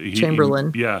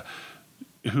 Chamberlain.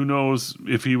 Who knows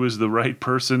if he was the right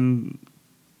person,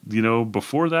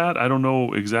 before that? I don't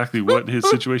know exactly what his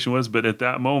situation was, but at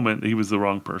that moment, he was the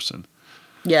wrong person.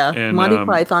 Yeah, and, Monty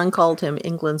Python called him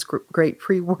England's great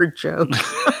pre-war joke.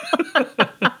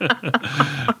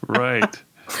 Right.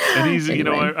 And he's,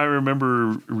 Anyway. I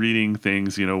remember reading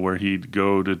things, where he'd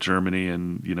go to Germany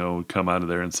and, come out of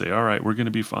there and say, all right, we're going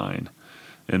to be fine.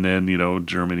 And then,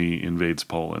 Germany invades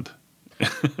Poland.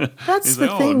 That's the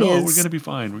thing is, we're going to be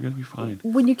fine. We're going to be fine.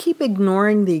 When you keep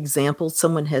ignoring the examples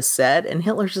someone has said, and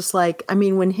Hitler's just like, I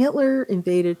mean, when Hitler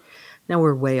invaded, now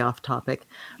we're way off topic,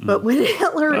 but when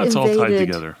Hitler invaded, it's all tied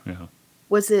together. Yeah.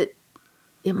 Was it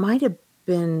might have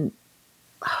been,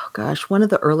 one of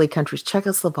the early countries,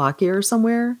 Czechoslovakia or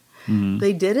somewhere.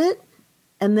 They did it.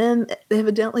 And then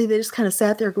evidently they just kind of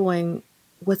sat there going,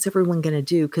 what's everyone going to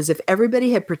do? Because if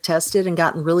everybody had protested and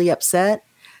gotten really upset,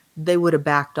 they would have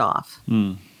backed off.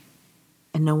 And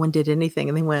no one did anything.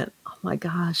 And they went, oh my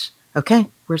gosh, okay,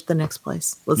 where's the next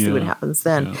place? Let's see what happens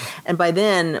then. Yeah. And by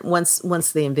then, once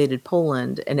they invaded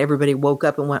Poland and everybody woke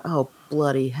up and went, oh,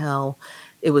 bloody hell,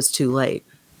 it was too late.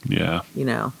 Yeah.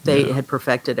 They had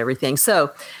perfected everything.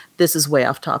 So this is way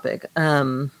off topic.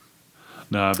 No,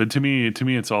 but to me,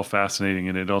 it's all fascinating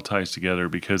and it all ties together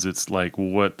because it's like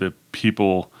what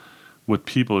people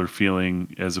are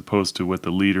feeling as opposed to what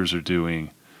the leaders are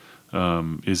doing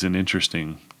is an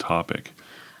interesting topic.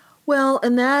 Well,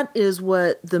 and that is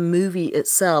what the movie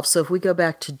itself. So if we go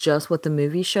back to just what the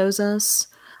movie shows us,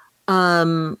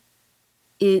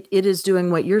 it is doing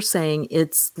what you're saying.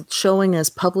 It's showing us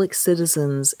public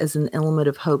citizens as an element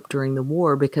of hope during the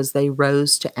war because they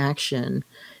rose to action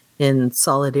in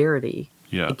solidarity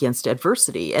against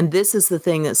adversity. And this is the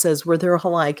thing that says where they're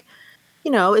all like,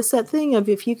 it's that thing of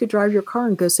if you could drive your car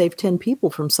and go save 10 people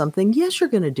from something, yes, you're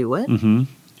going to do it. Mm-hmm.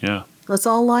 Yeah. Let's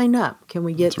all line up. Can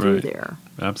we get through there?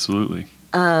 Absolutely.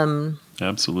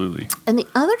 Absolutely. And the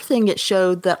other thing it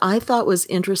showed that I thought was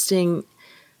interesting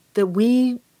that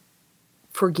we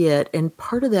forget, and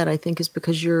part of that I think is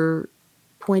because your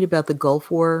point about the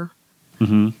Gulf War,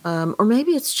 or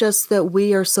maybe it's just that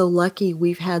we are so lucky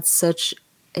we've had such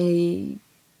a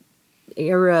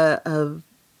era of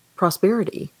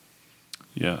prosperity.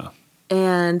 Yeah.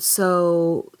 And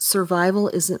so survival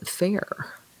isn't fair.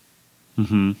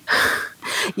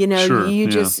 You know, Sure. you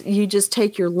Yeah. just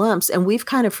take your lumps, and we've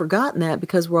kind of forgotten that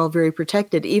because we're all very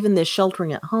protected. Even this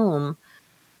sheltering at home,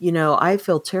 you know, I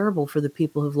feel terrible for the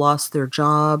people who've lost their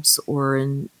jobs or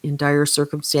in dire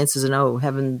circumstances, and oh,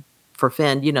 heaven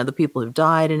forfend, you know, the people who've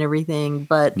died and everything.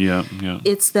 But Yeah. Yeah.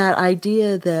 it's that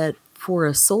idea that for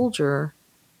a soldier,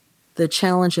 the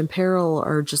challenge and peril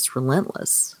are just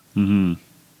relentless.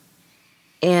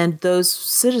 And those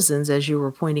citizens, as you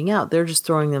were pointing out, they're just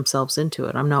throwing themselves into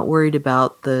it. I'm not worried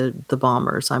about the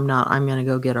bombers. I'm going to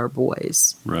go get our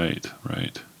boys. Right.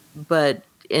 Right. But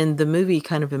and the movie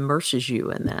kind of immerses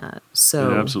you in that. It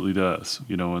So absolutely does.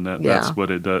 You know, and yeah, that's what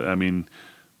it does. I mean,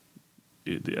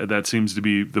 that seems to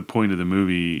be the point of the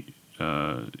movie.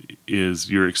 Is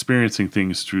you're experiencing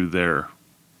things through their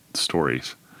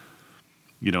stories.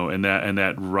 You know, and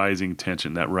that rising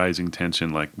tension,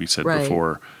 like we said right.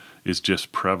 before, is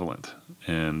just prevalent,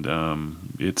 and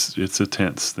it's a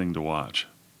tense thing to watch.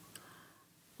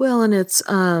 Well, and it's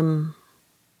the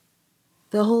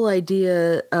whole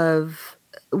idea of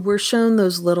we're shown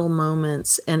those little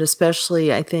moments, and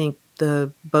especially I think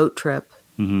the boat trip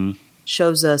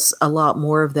shows us a lot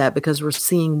more of that because we're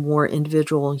seeing more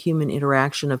individual human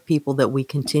interaction of people that we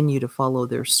continue to follow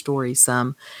their story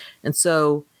some. And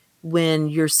so when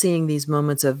you're seeing these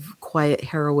moments of quiet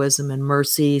heroism and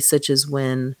mercy, such as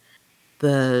when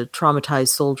the traumatized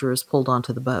soldier is pulled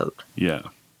onto the boat. Yeah.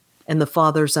 And the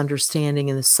father's understanding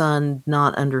and the son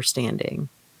not understanding.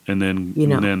 And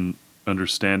then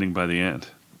understanding by the end.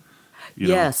 You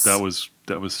yes. know,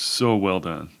 that was so well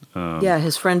done. Yeah,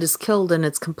 his friend is killed and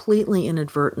it's completely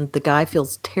inadvertent. The guy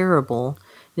feels terrible.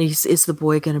 And is the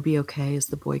boy going to be okay? Is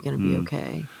the boy going to be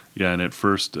okay? Yeah, and at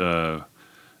first, so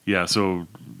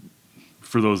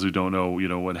for those who don't know, you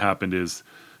know, what happened is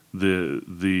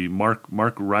the Mark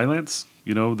Rylance,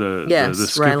 you know, the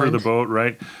skipper Ryland. of the boat,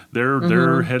 right?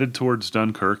 They're headed towards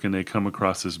Dunkirk, and they come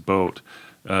across this boat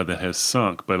that has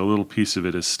sunk, but a little piece of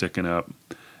it is sticking up,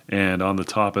 and on the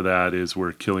top of that is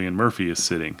where Cillian Murphy is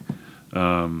sitting,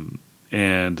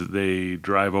 and they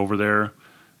drive over there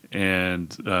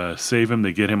and save him.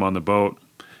 They get him on the boat.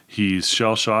 He's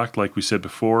shell shocked, like we said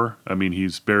before. I mean,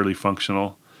 he's barely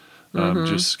functional,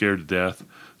 just scared to death.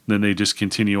 Then they just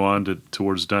continue on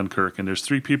towards Dunkirk, and there's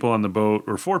 3 people on the boat,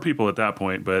 or 4 people at that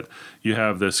point, but you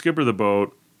have the skipper of the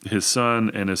boat, his son,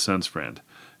 and his son's friend.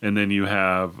 And then you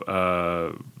have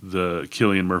the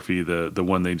Cillian Murphy, the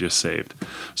one they just saved.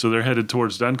 So they're headed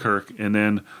towards Dunkirk, and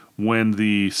then when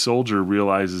the soldier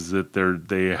realizes that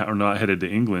they are not headed to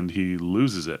England, he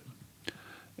loses it.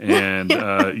 And,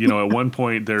 you know, at one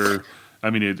point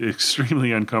it's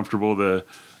extremely uncomfortable.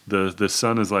 The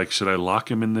son is like, should I lock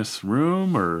him in this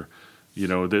room? Or, you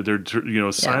know, they're you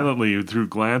know, silently through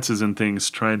glances and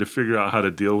things trying to figure out how to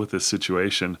deal with this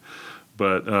situation.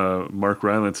 But Mark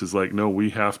Rylance is like, no, we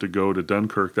have to go to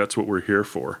Dunkirk. That's what we're here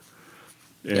for.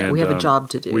 And we have a job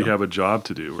to do. We have a job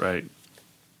to do, right?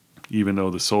 Even though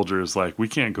the soldier is like, we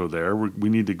can't go there. We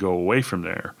need to go away from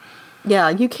there. Yeah,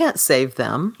 you can't save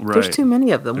them. Right. There's too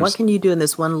many of them. What can you do in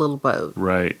this one little boat?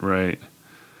 Right, right.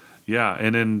 Yeah,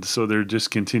 and then so they just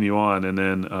continue on, and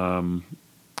then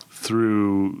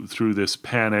through this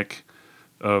panic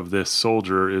of this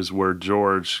soldier is where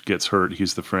George gets hurt.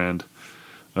 He's the friend,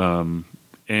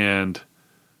 and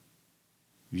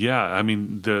yeah, I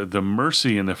mean the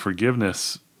mercy and the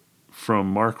forgiveness from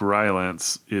Mark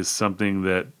Rylance is something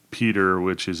that Peter,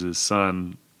 which is his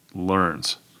son,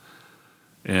 learns,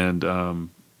 and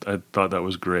I thought that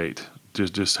was great.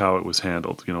 Just how it was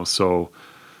handled, you know. So.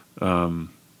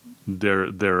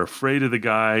 They're afraid of the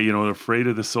guy, you know, they're afraid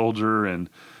of the soldier, and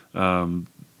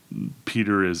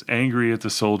Peter is angry at the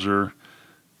soldier,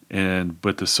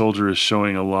 but the soldier is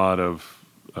showing a lot of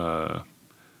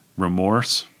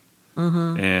remorse,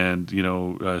 and you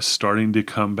know, starting to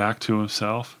come back to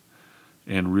himself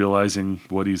and realizing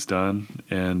what he's done,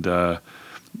 and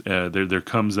there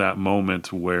comes that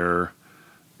moment where.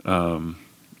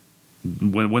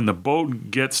 When the boat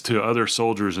gets to other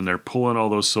soldiers and they're pulling all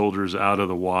those soldiers out of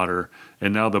the water,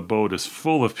 and now the boat is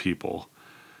full of people,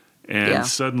 and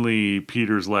suddenly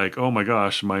Peter's like, oh my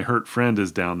gosh, my hurt friend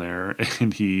is down there,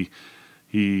 and he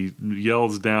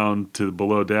yells down to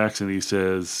below decks and he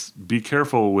says, be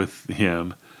careful with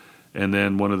him, and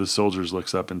then one of the soldiers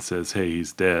looks up and says, hey,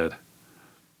 he's dead.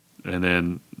 And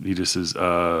then he just says,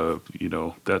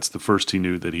 that's the first he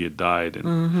knew that he had died.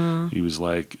 And he was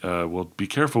like, well, be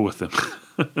careful with them.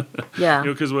 Yeah.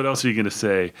 Because what else are you going to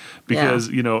say? Because,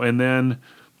 and then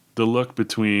the look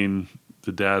between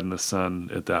the dad and the son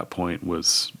at that point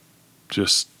was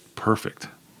just perfect.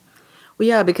 Well,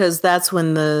 yeah, because that's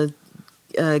when the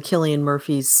Cillian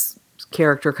Murphy's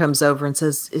character comes over and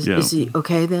says, is he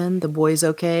okay then? The boy's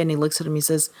okay? And he looks at him, he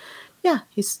says, yeah,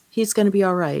 he's going to be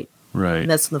all right. Right.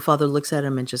 And that's when the father looks at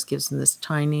him and just gives him this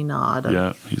tiny nod.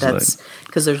 He's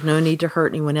because there's no need to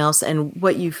hurt anyone else. And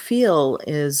what you feel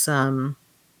is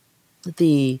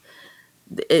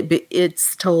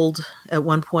it's told at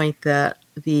one point that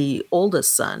the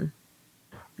oldest son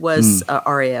was a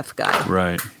RAF guy.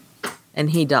 Right. And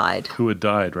he died. Who had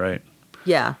died, right?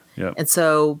 Yeah. Yeah. And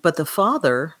so, but the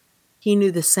father, he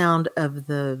knew the sound of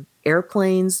the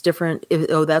airplanes different.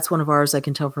 That's one of ours. I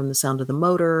can tell from the sound of the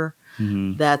motor.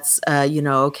 Mm-hmm. That's,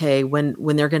 okay, when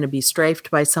they're going to be strafed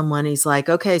by someone, he's like,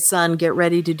 okay, son, get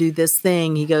ready to do this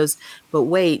thing. He goes, but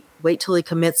wait till he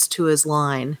commits to his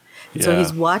line. And so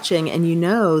he's watching, and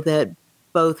that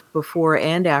both before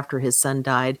and after his son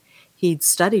died, he'd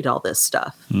studied all this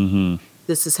stuff. Mm-hmm.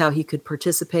 This is how he could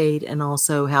participate, and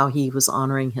also how he was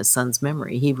honoring his son's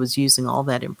memory. He was using all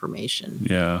that information.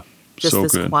 Yeah. Just so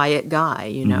this good. Quiet guy,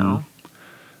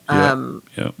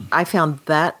 Mm-hmm. I found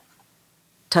that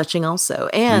touching also.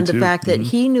 And the fact that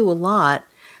he knew a lot,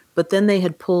 but then they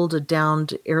had pulled a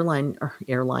downed RAF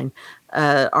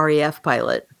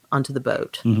pilot onto the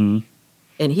boat. Mm-hmm.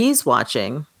 And he's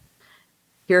watching.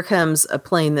 Here comes a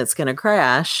plane that's going to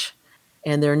crash,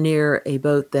 and they're near a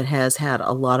boat that has had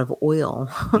a lot of oil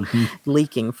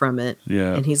leaking from it.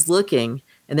 Yeah. And he's looking,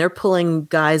 and they're pulling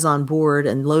guys on board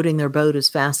and loading their boat as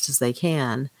fast as they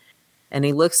can. And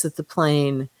he looks at the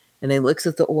plane, and he looks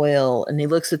at the oil, and he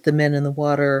looks at the men in the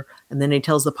water, and then he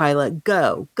tells the pilot,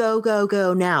 go, go, go,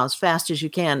 go now, as fast as you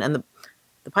can. And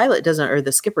the pilot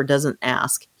the skipper doesn't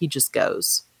ask. He just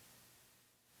goes.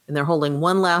 And they're holding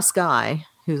one last guy,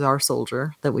 who's our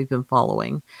soldier that we've been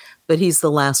following, but he's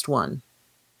the last one.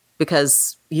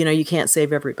 Because, you can't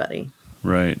save everybody.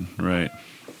 Right. Amazing.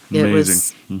 It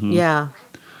was,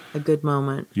 a good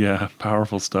moment. Yeah,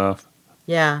 powerful stuff.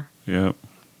 Yeah. Yeah.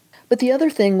 But the other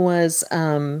thing was,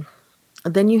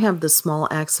 then you have the small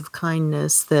acts of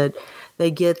kindness that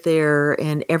they get there,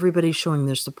 and everybody's showing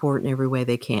their support in every way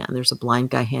they can. There's a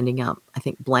blind guy handing out, I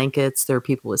think, blankets. There are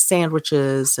people with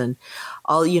sandwiches and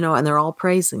all, and they're all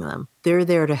praising them. They're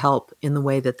there to help in the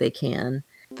way that they can.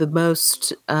 The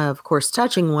most, of course,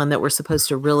 touching one that we're supposed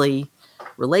to really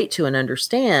relate to and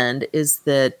understand is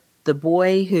that the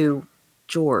boy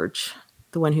George,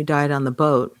 the one who died on the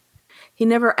boat, he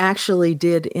never actually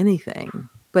did anything,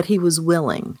 but he was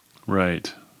willing.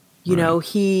 Right.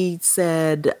 He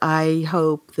said, I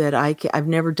hope that I've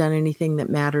never done anything that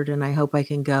mattered, and I hope I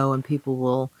can go and people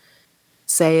will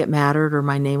say it mattered, or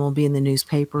my name will be in the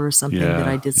newspaper or something, that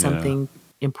I did something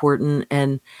important.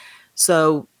 And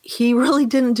so he really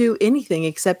didn't do anything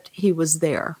except he was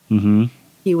there. Mm-hmm.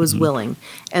 He was willing.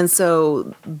 And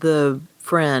so the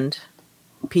friend,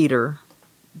 Peter,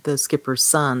 the skipper's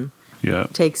son,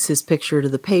 takes his picture to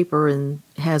the paper and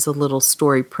has a little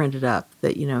story printed up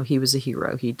that, he was a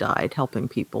hero. He died helping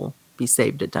people be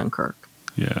saved at Dunkirk.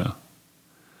 Yeah.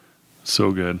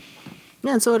 So good.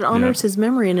 Yeah, and so it honors his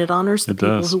memory, and it honors the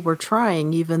people who were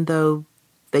trying, even though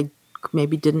they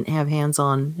maybe didn't have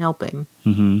hands-on helping.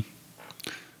 Mm-hmm.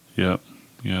 Yeah.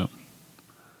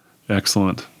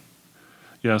 Excellent.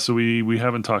 Yeah, so we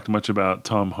haven't talked much about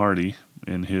Tom Hardy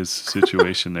and his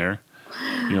situation there.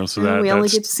 So that we only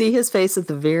get to see his face at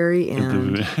the very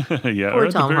end. Or at the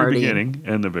Tom very Hardy. beginning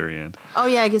and the very end. Oh,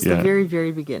 yeah, I guess the very,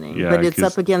 very beginning. Yeah, but it's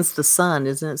up against the sun,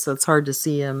 isn't it? So it's hard to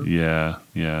see him. Yeah.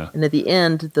 And at the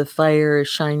end, the fire is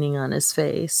shining on his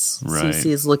face. Right. So you see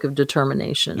his look of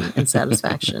determination and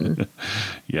satisfaction.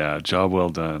 Yeah, job well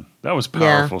done. That was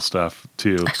powerful stuff,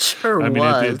 too. It sure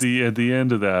was. At the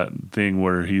end of that thing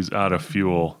where he's out of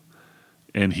fuel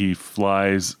and he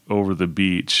flies over the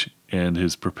beach and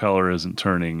his propeller isn't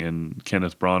turning, and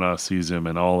Kenneth Branagh sees him,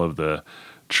 and all of the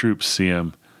troops see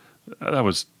him. That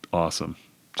was awesome.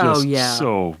 Just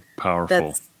so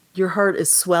powerful. Your heart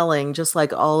is swelling, just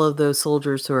like all of those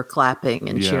soldiers who are clapping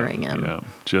and cheering him. Yeah,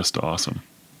 just awesome.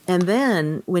 And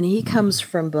then when he comes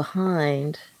from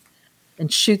behind and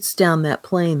shoots down that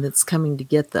plane that's coming to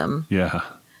get them,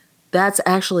 that's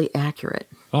actually accurate.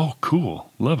 Oh,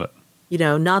 cool. Love it.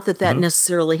 Not that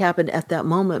necessarily happened at that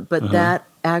moment, but that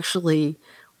actually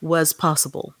was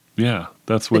possible. Yeah,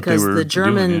 that's what they were doing. Because the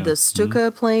German, the Stuka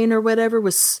plane or whatever,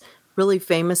 was really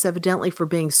famous, evidently, for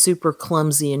being super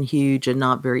clumsy and huge and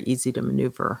not very easy to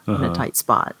maneuver in a tight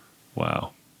spot.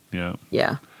 Wow. Yeah.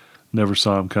 Yeah. Never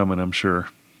saw him coming, I'm sure.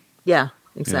 Yeah,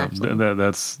 exactly. Yeah,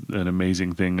 that's an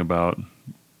amazing thing about,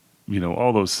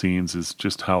 all those scenes is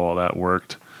just how all that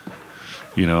worked.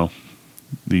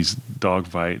 These dog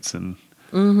fights and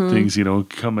things,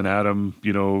 coming at them,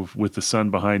 with the sun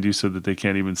behind you so that they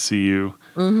can't even see you.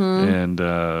 And,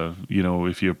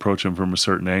 if you approach them from a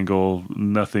certain angle,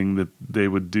 nothing that they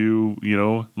would do,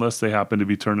 unless they happen to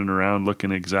be turning around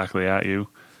looking exactly at you,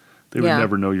 they would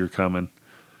never know you're coming.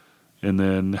 And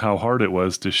then how hard it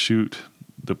was to shoot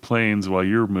the planes while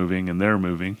you're moving and they're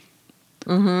moving.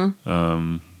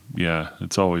 Yeah,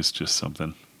 it's always just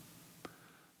something.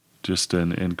 Just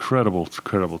an incredible,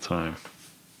 incredible time.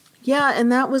 Yeah,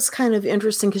 and that was kind of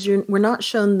interesting because we're not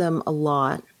shown them a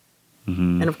lot.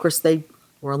 And of course,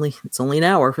 it's only an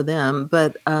hour for them,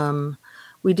 but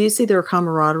we do see their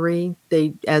camaraderie.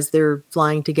 As they're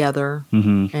flying together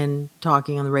and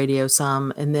talking on the radio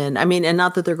some, and then and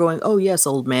not that they're going, "Oh yes,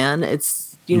 old man."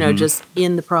 It's just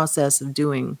in the process of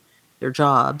doing their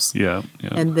jobs. Yeah.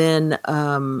 And then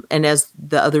and as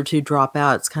the other two drop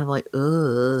out, it's kind of like,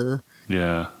 ugh.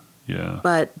 Yeah.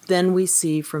 But then we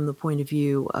see from the point of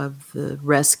view of the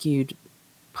rescued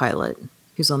pilot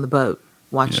who's on the boat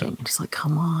watching. Just like,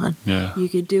 come on, you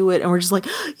could do it. And we're just like,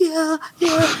 yeah.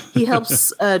 He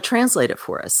helps translate it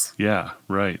for us. Yeah,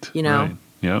 right. Right.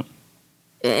 Yep.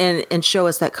 And show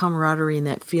us that camaraderie and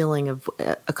that feeling of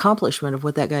accomplishment of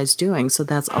what that guy's doing. So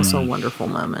that's also a wonderful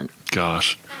moment.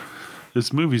 Gosh,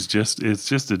 this movie's it's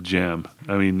just a gem.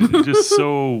 Just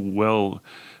so well.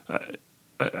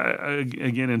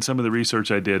 Again, in some of the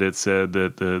research I did, it said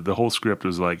that the whole script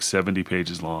was like 70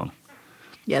 pages long.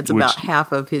 Yeah, it's about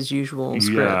half of his usual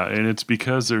script. Yeah, and it's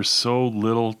because there's so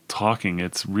little talking.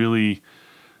 It's really,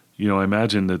 I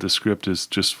imagine that the script is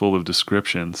just full of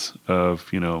descriptions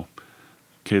of,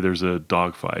 okay, there's a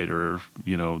dogfight, or,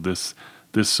 this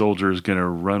soldier is going to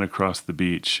run across the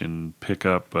beach and pick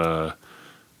up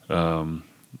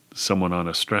someone on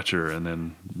a stretcher and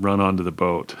then run onto the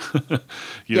boat.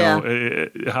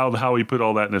 How he put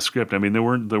all that in a script. There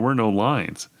were no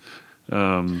lines.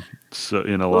 So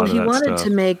in a lot of that stuff. Well, he wanted to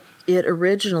make it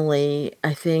originally,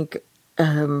 I think,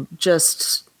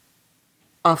 just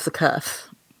off the cuff.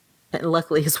 And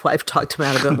luckily his wife talked him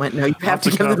out of it and went, no, you have to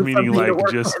give them meaning like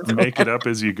just make it up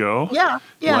as you go? Yeah.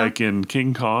 Like in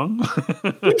King Kong?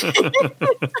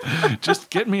 Just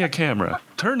get me a camera.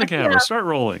 Turn the camera. Start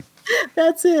rolling.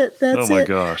 That's it. Oh my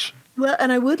gosh. Well,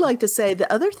 and I would like to say the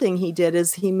other thing he did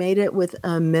is he made it with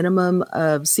a minimum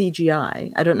of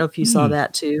CGI. I don't know if you saw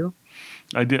that too.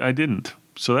 I didn't.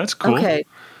 So that's cool. Okay.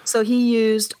 So he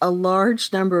used a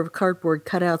large number of cardboard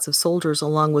cutouts of soldiers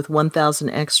along with 1,000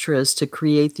 extras to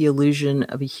create the illusion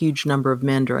of a huge number of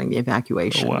men during the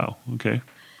evacuation. Oh, wow. Okay.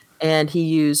 And he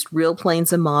used real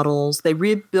planes and models. They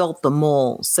rebuilt the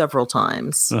mole several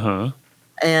times.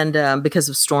 And because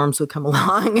of storms would come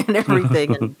along and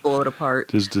everything and blow it apart.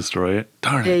 Just destroy it.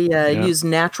 Darn it. They used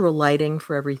natural lighting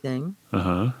for everything.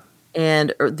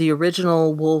 And the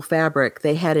original wool fabric,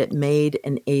 they had it made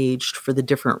and aged for the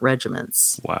different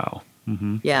regiments. Wow.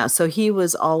 Yeah, so he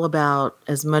was all about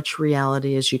as much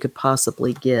reality as you could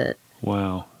possibly get.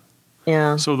 Wow.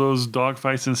 Yeah. So those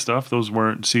dogfights and stuff, those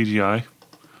weren't CGI?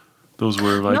 Those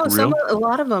were like real? A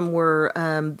lot of them were,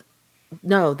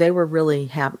 no, they were really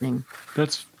happening.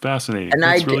 That's fascinating. And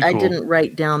That's really cool. I didn't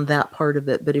write down that part of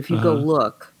it, but if you go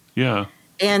look. Yeah.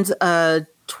 And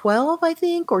 12, I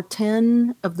think, or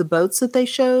 10 of the boats that they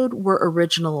showed were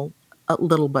original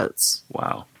little boats.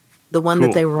 Wow. The one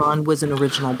that they were on was an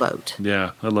original boat.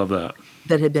 Yeah, I love that.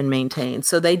 That had been maintained.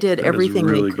 So they did everything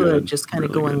really they could, good. just kind of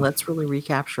Really going, good. let's really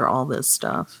recapture all this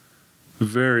stuff.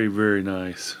 Very, very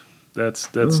nice. That's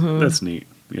neat.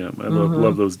 Yeah, I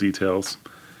love those details.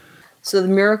 So the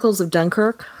Miracles of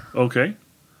Dunkirk. Okay.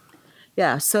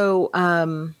 Yeah, so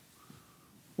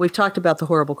we've talked about the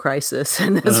horrible crisis,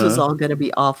 and this was all going to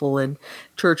be awful. And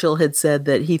Churchill had said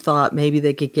that he thought maybe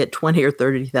they could get 20 or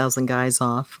 30,000 guys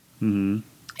off.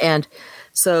 And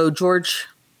so George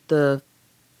the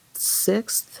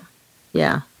Sixth,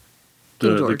 King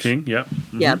George. The king, yeah.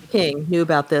 Yeah, the king knew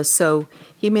about this. So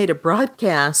he made a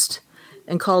broadcast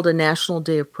and called a national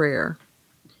day of prayer.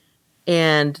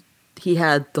 And he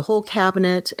had the whole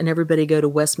cabinet and everybody go to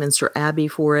Westminster Abbey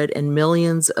for it, and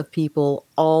millions of people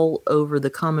all over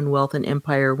the Commonwealth and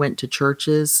Empire went to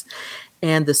churches.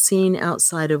 And the scene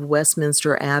outside of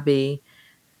Westminster Abbey,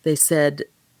 they said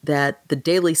that the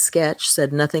Daily Sketch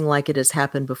said nothing like it has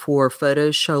happened before.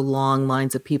 Photos show long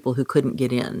lines of people who couldn't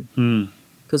get in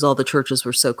because all the churches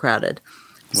were so crowded.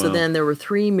 Wow. So then there were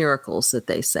 3 miracles that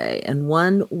they say. And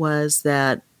one was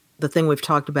that the thing we've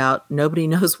talked about, nobody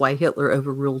knows why Hitler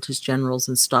overruled his generals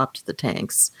and stopped the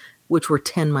tanks. which were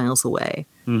 10 miles away.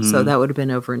 So that would have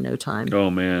been over in no time. Oh,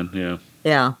 man. Yeah.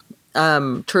 Yeah.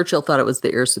 Churchill thought it was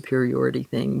the air superiority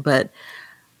thing, but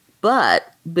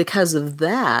because of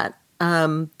that,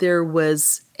 there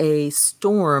was a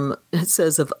storm, it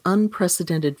says, of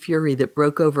unprecedented fury that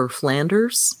broke over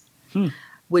Flanders,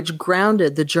 which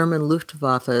grounded the German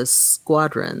Luftwaffe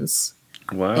squadrons.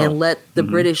 Wow. And let the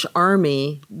British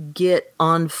Army get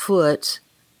on foot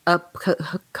up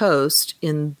coast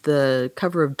in the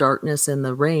cover of darkness and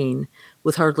the rain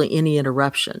with hardly any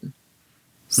interruption.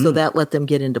 So that let them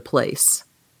get into place.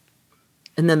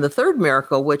 And then the third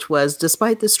miracle, which was,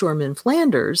 despite the storm in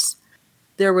Flanders,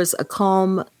 there was a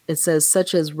calm, it says,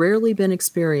 such as rarely been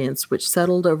experienced, which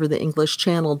settled over the English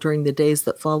Channel during the days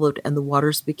that followed, and the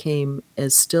waters became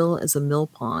as still as a mill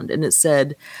pond. And it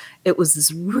said it was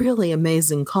this really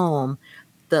amazing calm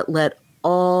that let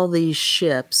all these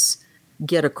ships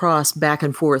get across back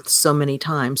and forth so many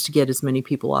times to get as many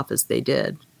people off as they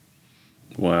did.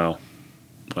 Wow.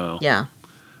 Yeah.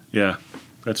 Yeah.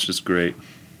 That's just great.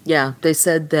 Yeah. They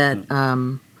said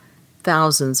that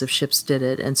thousands of ships did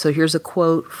it. And so here's a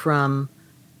quote from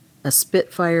a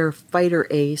Spitfire fighter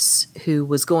ace who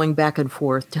was going back and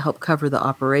forth to help cover the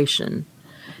operation.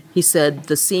 He said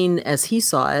the scene as he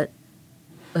saw it,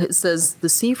 it says, the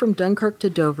sea from Dunkirk to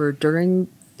Dover during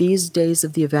these days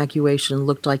of the evacuation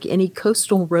looked like any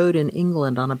coastal road in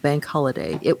England on a bank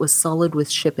holiday. It was solid with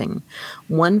shipping.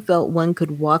 One felt one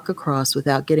could walk across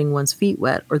without getting one's feet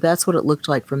wet, or that's what it looked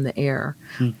like from the air.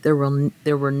 There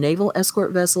were naval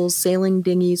escort vessels, sailing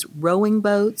dinghies, rowing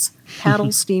boats,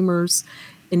 paddle steamers,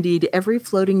 indeed every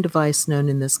floating device known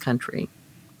in this country.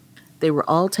 They were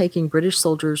all taking British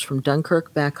soldiers from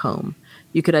Dunkirk back home.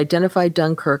 You could identify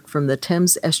Dunkirk from the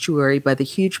Thames estuary by the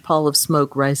huge pall of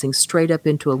smoke rising straight up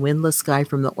into a windless sky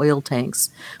from the oil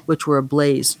tanks, which were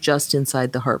ablaze just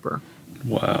inside the harbor.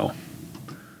 Wow.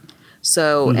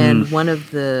 So, and one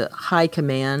of the high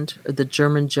command, or the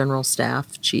German general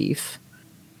staff chief,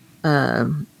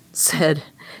 said,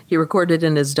 he recorded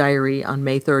in his diary on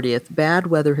May 30th, bad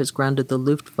weather has grounded the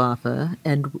Luftwaffe,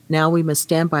 and now we must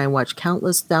stand by and watch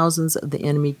countless thousands of the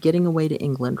enemy getting away to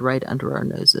England right under our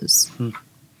noses.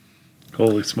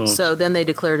 Holy smokes. So then they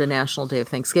declared a national day of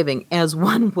Thanksgiving, as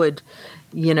one would,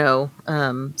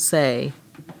 say,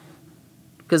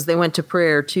 because they went to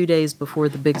prayer 2 days before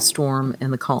the big storm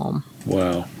and the calm.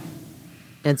 Wow.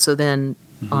 And so then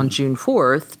on June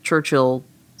 4th, Churchill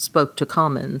spoke to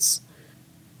Commons,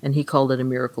 and he called it a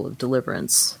miracle of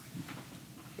deliverance.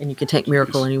 And you can take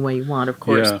miracle any way you want, of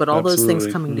course. Yeah, but all those things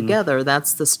absolutely. coming together,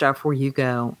 that's the stuff where you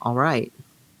go, all right.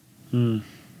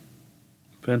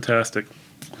 Fantastic.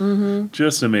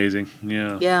 Just amazing.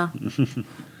 Yeah. Yeah.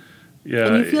 Yeah.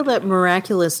 And you feel that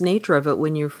miraculous nature of it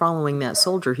when you're following that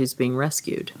soldier who's being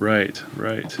rescued. Right.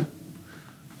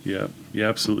 Yeah, you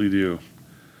absolutely do.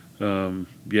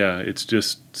 Yeah, it's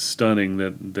just stunning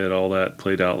that all that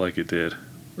played out like it did.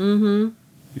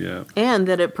 Yeah. And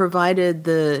that it provided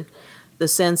the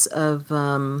sense of,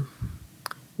 iron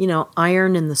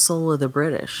in the soul of the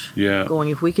British. Yeah. Going,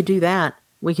 if we could do that,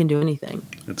 we can do anything.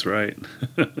 That's right.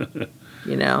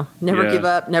 Never give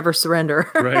up, never surrender.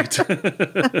 Right.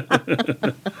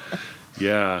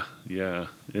 Yeah.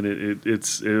 And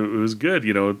it was good,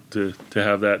 to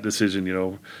have that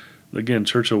decision, Again,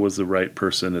 Churchill was the right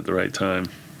person at the right time.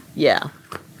 Yeah.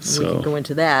 So, we can go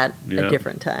into that a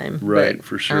different time. Right, but,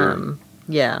 for sure.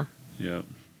 Yeah. Yeah.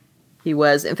 He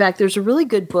was. In fact, there's a really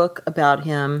good book about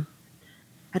him.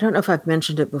 I don't know if I've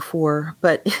mentioned it before,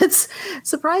 but it's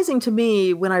surprising to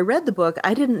me. When I read the book,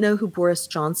 I didn't know who Boris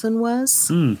Johnson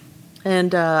was.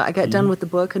 And I got done with the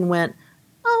book and went,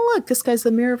 oh, look, this guy's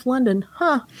the mayor of London.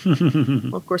 Huh.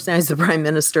 Well, of course, now he's the prime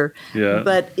minister. Yeah.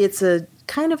 But it's a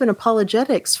kind of an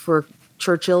apologetics for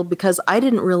Churchill, because I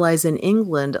didn't realize in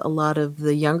England a lot of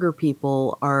the younger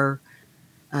people are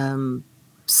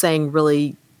saying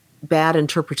really bad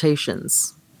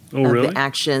interpretations of the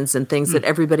actions and things that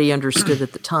everybody understood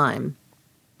at the time.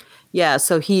 Yeah,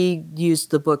 so he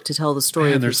used the book to tell the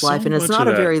story of his life, and it's not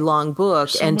a very long book.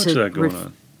 So much of that going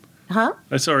on. Huh?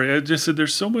 Sorry, I just said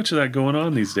there's so much of that going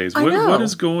on these days. I know. What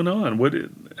is going on?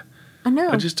 I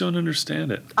know. I just don't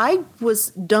understand it. I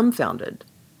was dumbfounded.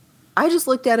 I just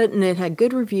looked at it, and it had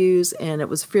good reviews, and it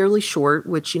was fairly short,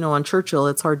 which, on Churchill,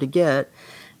 it's hard to get.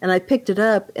 And I picked it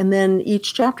up, and then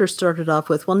each chapter started off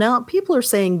with, well, now people are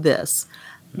saying this.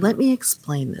 Let me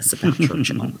explain this about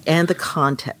Churchill and the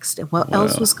context and what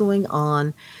else was going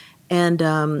on. And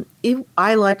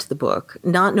I liked the book,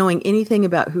 not knowing anything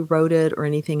about who wrote it or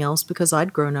anything else, because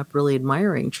I'd grown up really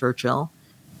admiring Churchill.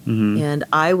 And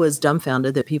I was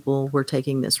dumbfounded that people were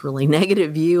taking this really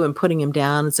negative view and putting him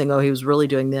down and saying, oh, he was really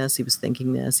doing this. He was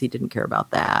thinking this. He didn't care about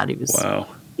that. He was, Wow.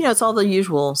 it's all the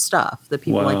usual stuff that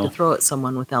people like Wow. to throw at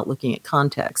someone without looking at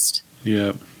context.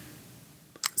 Yeah.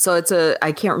 So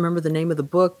I can't remember the name of the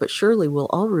book, but surely we'll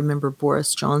all remember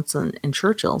Boris Johnson and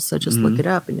Churchill. So just look it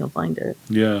up and you'll find it.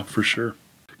 Yeah, for sure.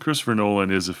 Christopher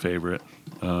Nolan is a favorite.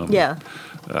 Yeah.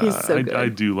 He's so good. I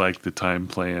do like the time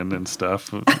plan and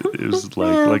stuff. It was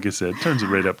like I said, turns it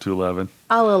right up to 11.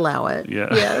 I'll allow it. Yeah.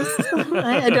 Yes.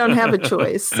 I don't have a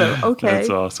choice. So, okay.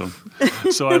 That's awesome.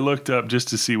 So I looked up just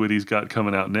to see what he's got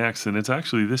coming out next, and it's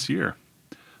actually this year.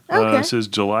 Okay. It says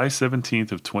July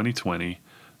 17th of 2020,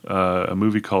 a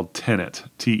movie called Tenet,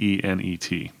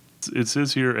 T-E-N-E-T. It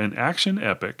says here, an action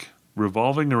epic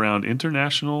revolving around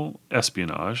international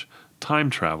espionage, time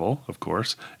travel, of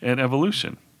course, and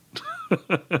evolution.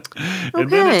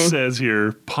 And then it says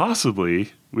here,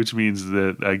 possibly, which means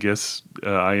that I guess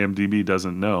IMDb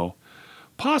doesn't know,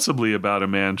 possibly about a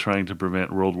man trying to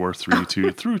prevent World War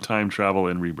III through time travel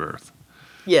and rebirth.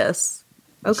 Yes.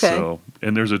 Okay. So,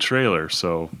 and there's a trailer,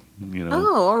 so,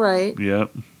 Oh, all right.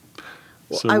 Yep.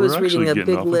 Well, So I was we're reading actually a getting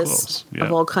big awful list close.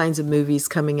 of all kinds of movies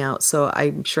coming out, so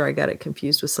I'm sure I got it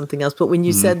confused with something else. But when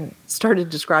you started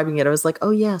describing it, I was like,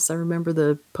 oh, yes, I remember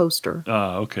the poster.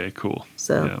 Okay, cool.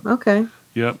 So, okay.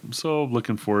 Yep. So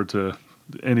looking forward to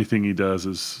anything he does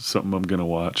is something I'm going to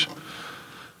watch.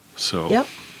 So,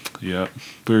 yeah,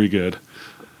 very good.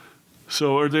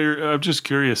 So I'm just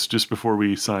curious, just before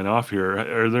we sign off here,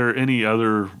 are there any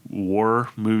other war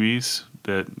movies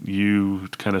that you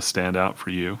kind of stand out for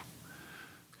you?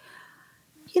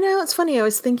 It's funny. I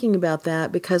was thinking about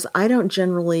that because I'm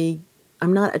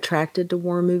not attracted to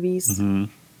war movies.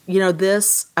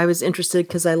 This, I was interested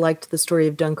because I liked the story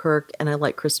of Dunkirk and I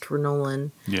like Christopher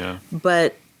Nolan. Yeah.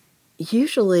 But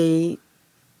usually,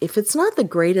 if it's not The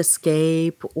Great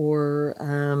Escape or,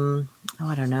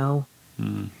 I don't know,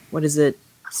 what is it?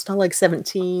 It's not like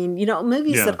 17,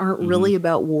 movies that aren't really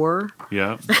about war.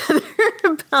 Yeah.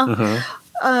 They're about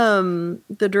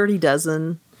The Dirty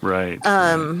Dozen. Right.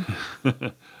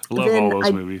 Love all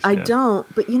those movies. I don't,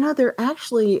 but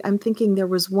I'm thinking there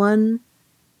was one,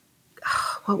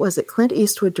 what was it? Clint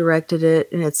Eastwood directed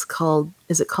it, and is it called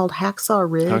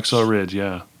Hacksaw Ridge? Hacksaw Ridge,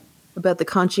 yeah. About the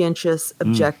conscientious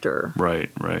objector. Right.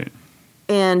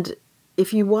 And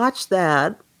if you watch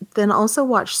that, then also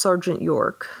watch Sergeant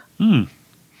York,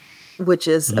 which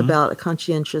is about a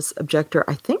conscientious objector,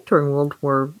 I think during World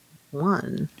War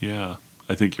I. Yeah,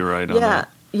 I think you're right on that.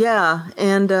 Yeah,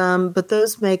 and but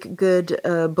those make good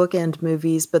bookend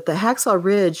movies. But the Hacksaw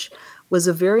Ridge was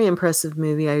a very impressive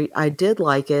movie. I did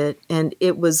like it, and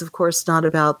it was, of course, not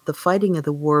about the fighting of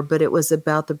the war, but it was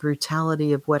about the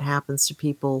brutality of what happens to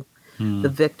people, the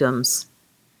victims.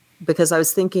 Because I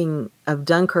was thinking of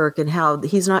Dunkirk and how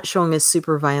he's not showing us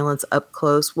super violence up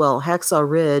close. Well, Hacksaw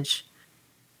Ridge,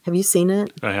 have you seen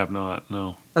it? I have not,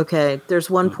 no. Okay, there's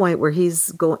one point where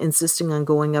he's insisting on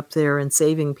going up there and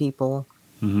saving people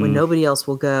when nobody else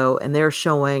will go, and they're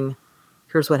showing,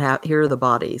 here are the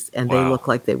bodies, and they look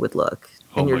like they would look.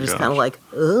 And you're just kind of like,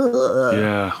 ugh.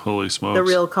 Yeah, holy smokes. The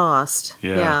real cost.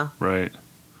 Yeah. Right.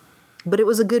 But it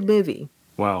was a good movie.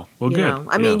 Wow. Well, good.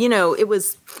 I mean, it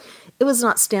was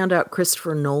not standout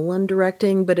Christopher Nolan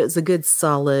directing, but it was a good,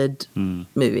 solid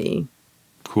movie.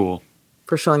 Cool.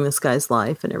 For showing this guy's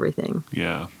life and everything.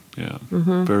 Yeah.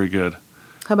 Very good.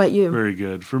 How about you? Very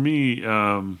good. For me,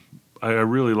 I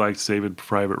really liked Saving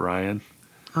Private Ryan.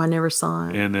 Oh, I never saw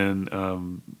it. And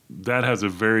then that has a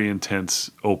very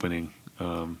intense opening.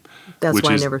 That's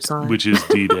why I never saw it. Which is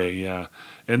D-Day, yeah.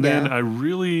 And then I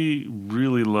really,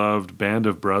 really loved Band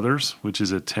of Brothers, which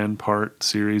is a 10-part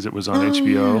series that was on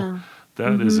HBO. Yeah.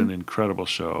 That is an incredible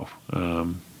show.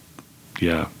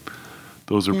 Yeah.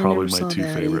 Those are probably my two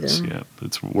favorites. Either. Yeah.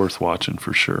 It's worth watching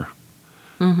for sure.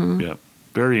 Yeah.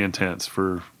 Very intense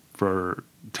for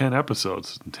 10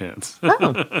 episodes intense.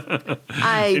 Oh.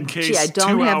 In case I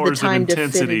don't 2 have hours the time of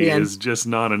intensity to fit it in. is just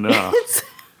not enough.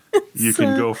 You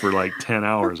can go for like 10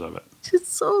 hours of it.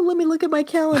 Let me look at my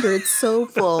calendar. It's so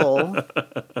full.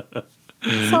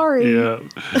 Sorry. Yeah.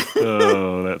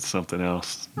 Oh, that's something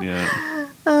else. Yeah.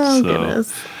 Oh,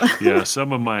 goodness. Yeah,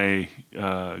 some of my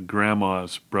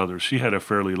grandma's brothers, she had a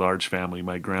fairly large family,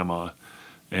 my grandma,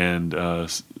 and a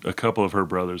couple of her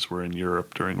brothers were in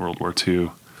Europe during World War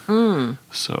II.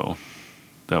 So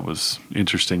that was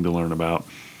interesting to learn about.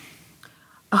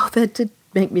 Oh, that did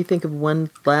make me think of one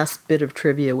last bit of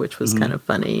trivia, which was kind of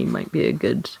funny. Might be a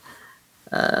good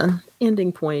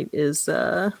ending point is,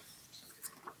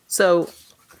 so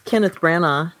Kenneth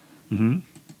Branagh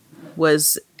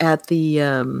was at the,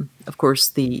 of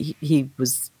course, he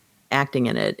was acting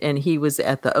in it, and he was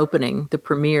at the opening, the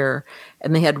premiere,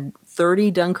 and they had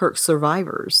 30 Dunkirk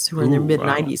survivors who were in their Ooh, mid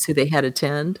wow. 90s who they had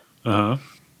attend. Uh-huh.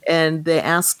 And they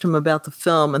asked him about the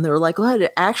film, and they were like, "Well,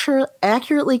 it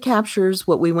accurately captures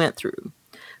what we went through."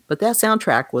 But that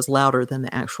soundtrack was louder than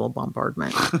the actual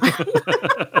bombardment.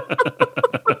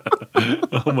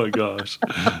 Oh my gosh.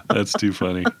 That's too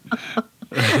funny.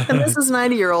 And this is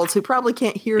 90-year-olds who probably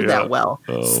can't hear Yeah. that well.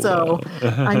 Oh, So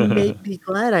wow. I may be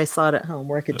glad I saw it at home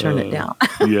where I could turn it down.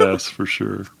 Yes, for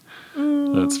sure.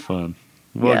 That's fun.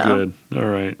 Well, Yeah. good. All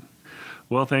right.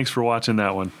 Well, thanks for watching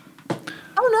that one.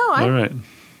 Oh, no, All right.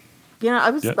 I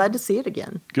was Yep. glad to see it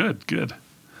again. Good, good.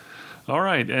 All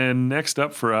right. And next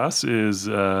up for us is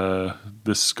The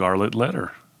Scarlet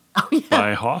Letter Oh, yeah.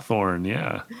 by Hawthorne.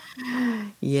 Yeah.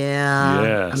 Yeah.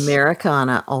 Yes.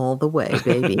 Americana all the way,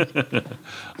 baby.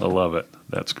 I love it.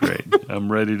 That's great.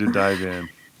 I'm ready to dive in.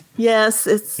 Yes,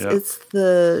 it's Yep. it's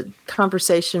the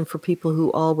conversation for people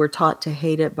who all were taught to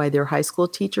hate it by their high school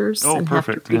teachers Oh, and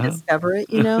perfect. have to rediscover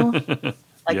it,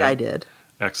 like Yeah. I did.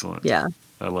 Excellent. Yeah.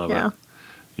 I love Yeah. it.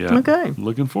 Yeah. Okay.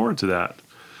 Looking forward to that.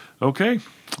 Okay.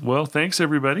 Well, thanks,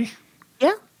 everybody.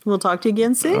 Yeah. We'll talk to you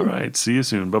again soon. All right. See you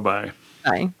soon. Bye-bye.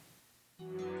 Bye.